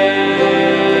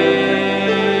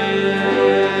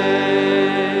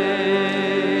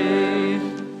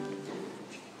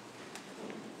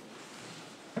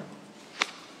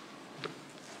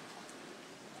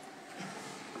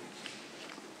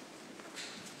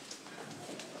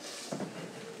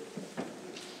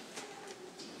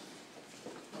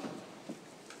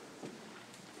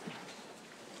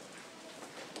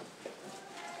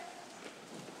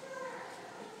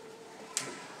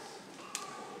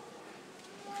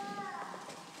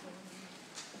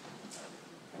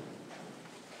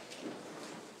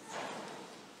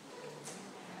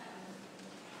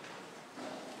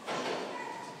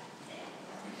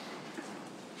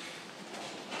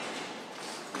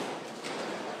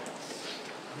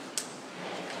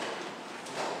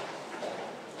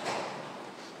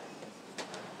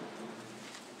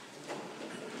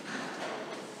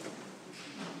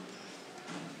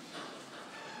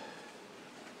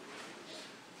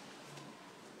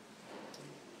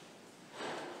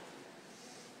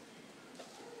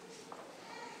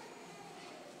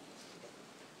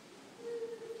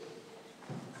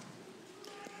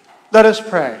 Let us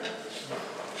pray.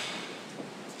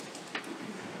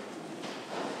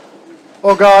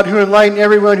 O God, who enlighten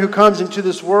everyone who comes into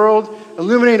this world,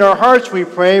 illuminate our hearts, we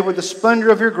pray, with the splendor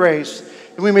of your grace,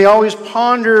 that we may always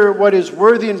ponder what is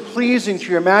worthy and pleasing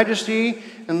to your majesty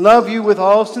and love you with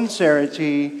all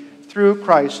sincerity, through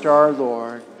Christ our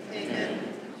Lord. Amen.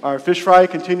 Our fish fry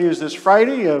continues this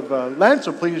Friday of Lent,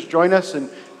 so please join us and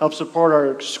help support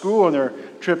our school on their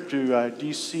trip to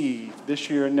D.C. this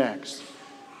year and next.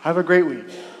 Have a great week.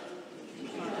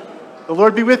 The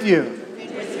Lord be with you.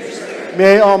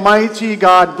 May Almighty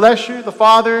God bless you, the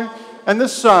Father, and the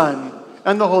Son,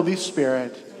 and the Holy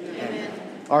Spirit. Amen.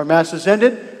 Our Mass is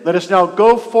ended. Let us now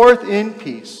go forth in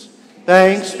peace.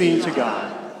 Thanks be to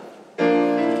God.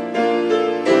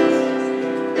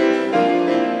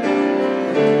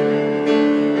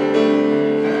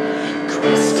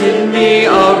 Christ in me,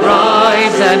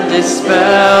 arise and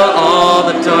dispel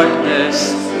all the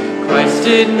darkness. Christ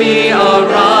in me,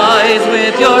 arise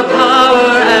with your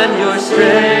power and your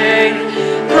strength.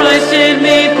 Christ in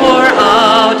me, pour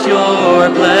out your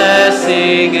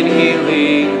blessing and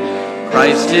healing.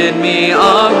 Christ in me,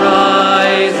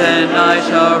 arise, and I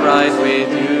shall rise with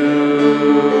you.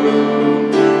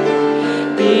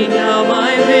 Be now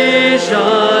my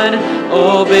vision,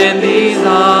 open these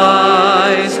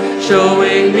eyes,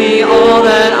 showing me all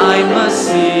that I must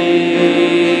see.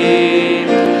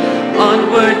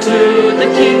 Onward to the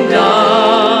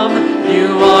kingdom,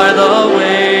 you are the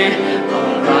way.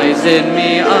 Arise in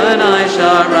me, and I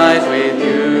shall rise with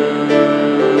you.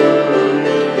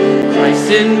 Christ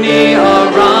in me,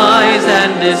 arise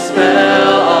and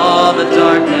dispel all the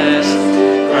darkness.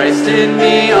 Christ in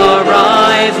me,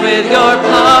 arise with your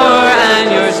power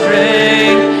and your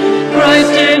strength.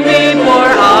 Christ in me, pour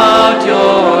out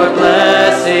your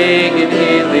blessing and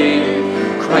healing.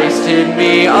 Christ in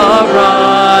me,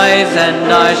 arise,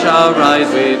 and I shall rise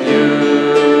with you.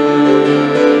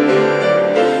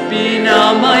 Be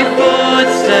now my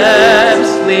footsteps,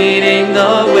 leading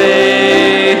the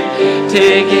way,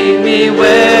 taking me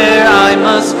where I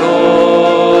must go.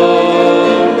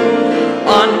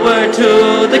 Onward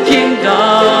to the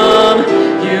kingdom,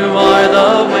 you are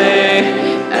the way,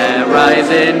 and rise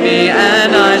in me,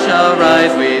 and I shall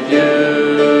rise with you.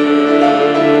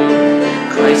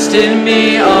 Christ in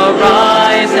me,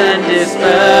 arise and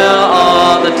dispel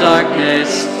all the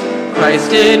darkness.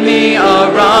 Christ in me,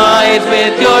 arise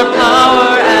with your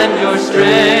power and your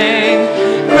strength.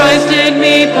 Christ in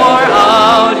me, pour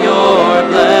out your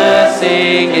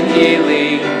blessing and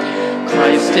healing.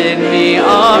 Christ in me,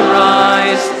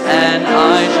 arise, and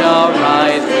I shall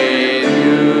rise with you.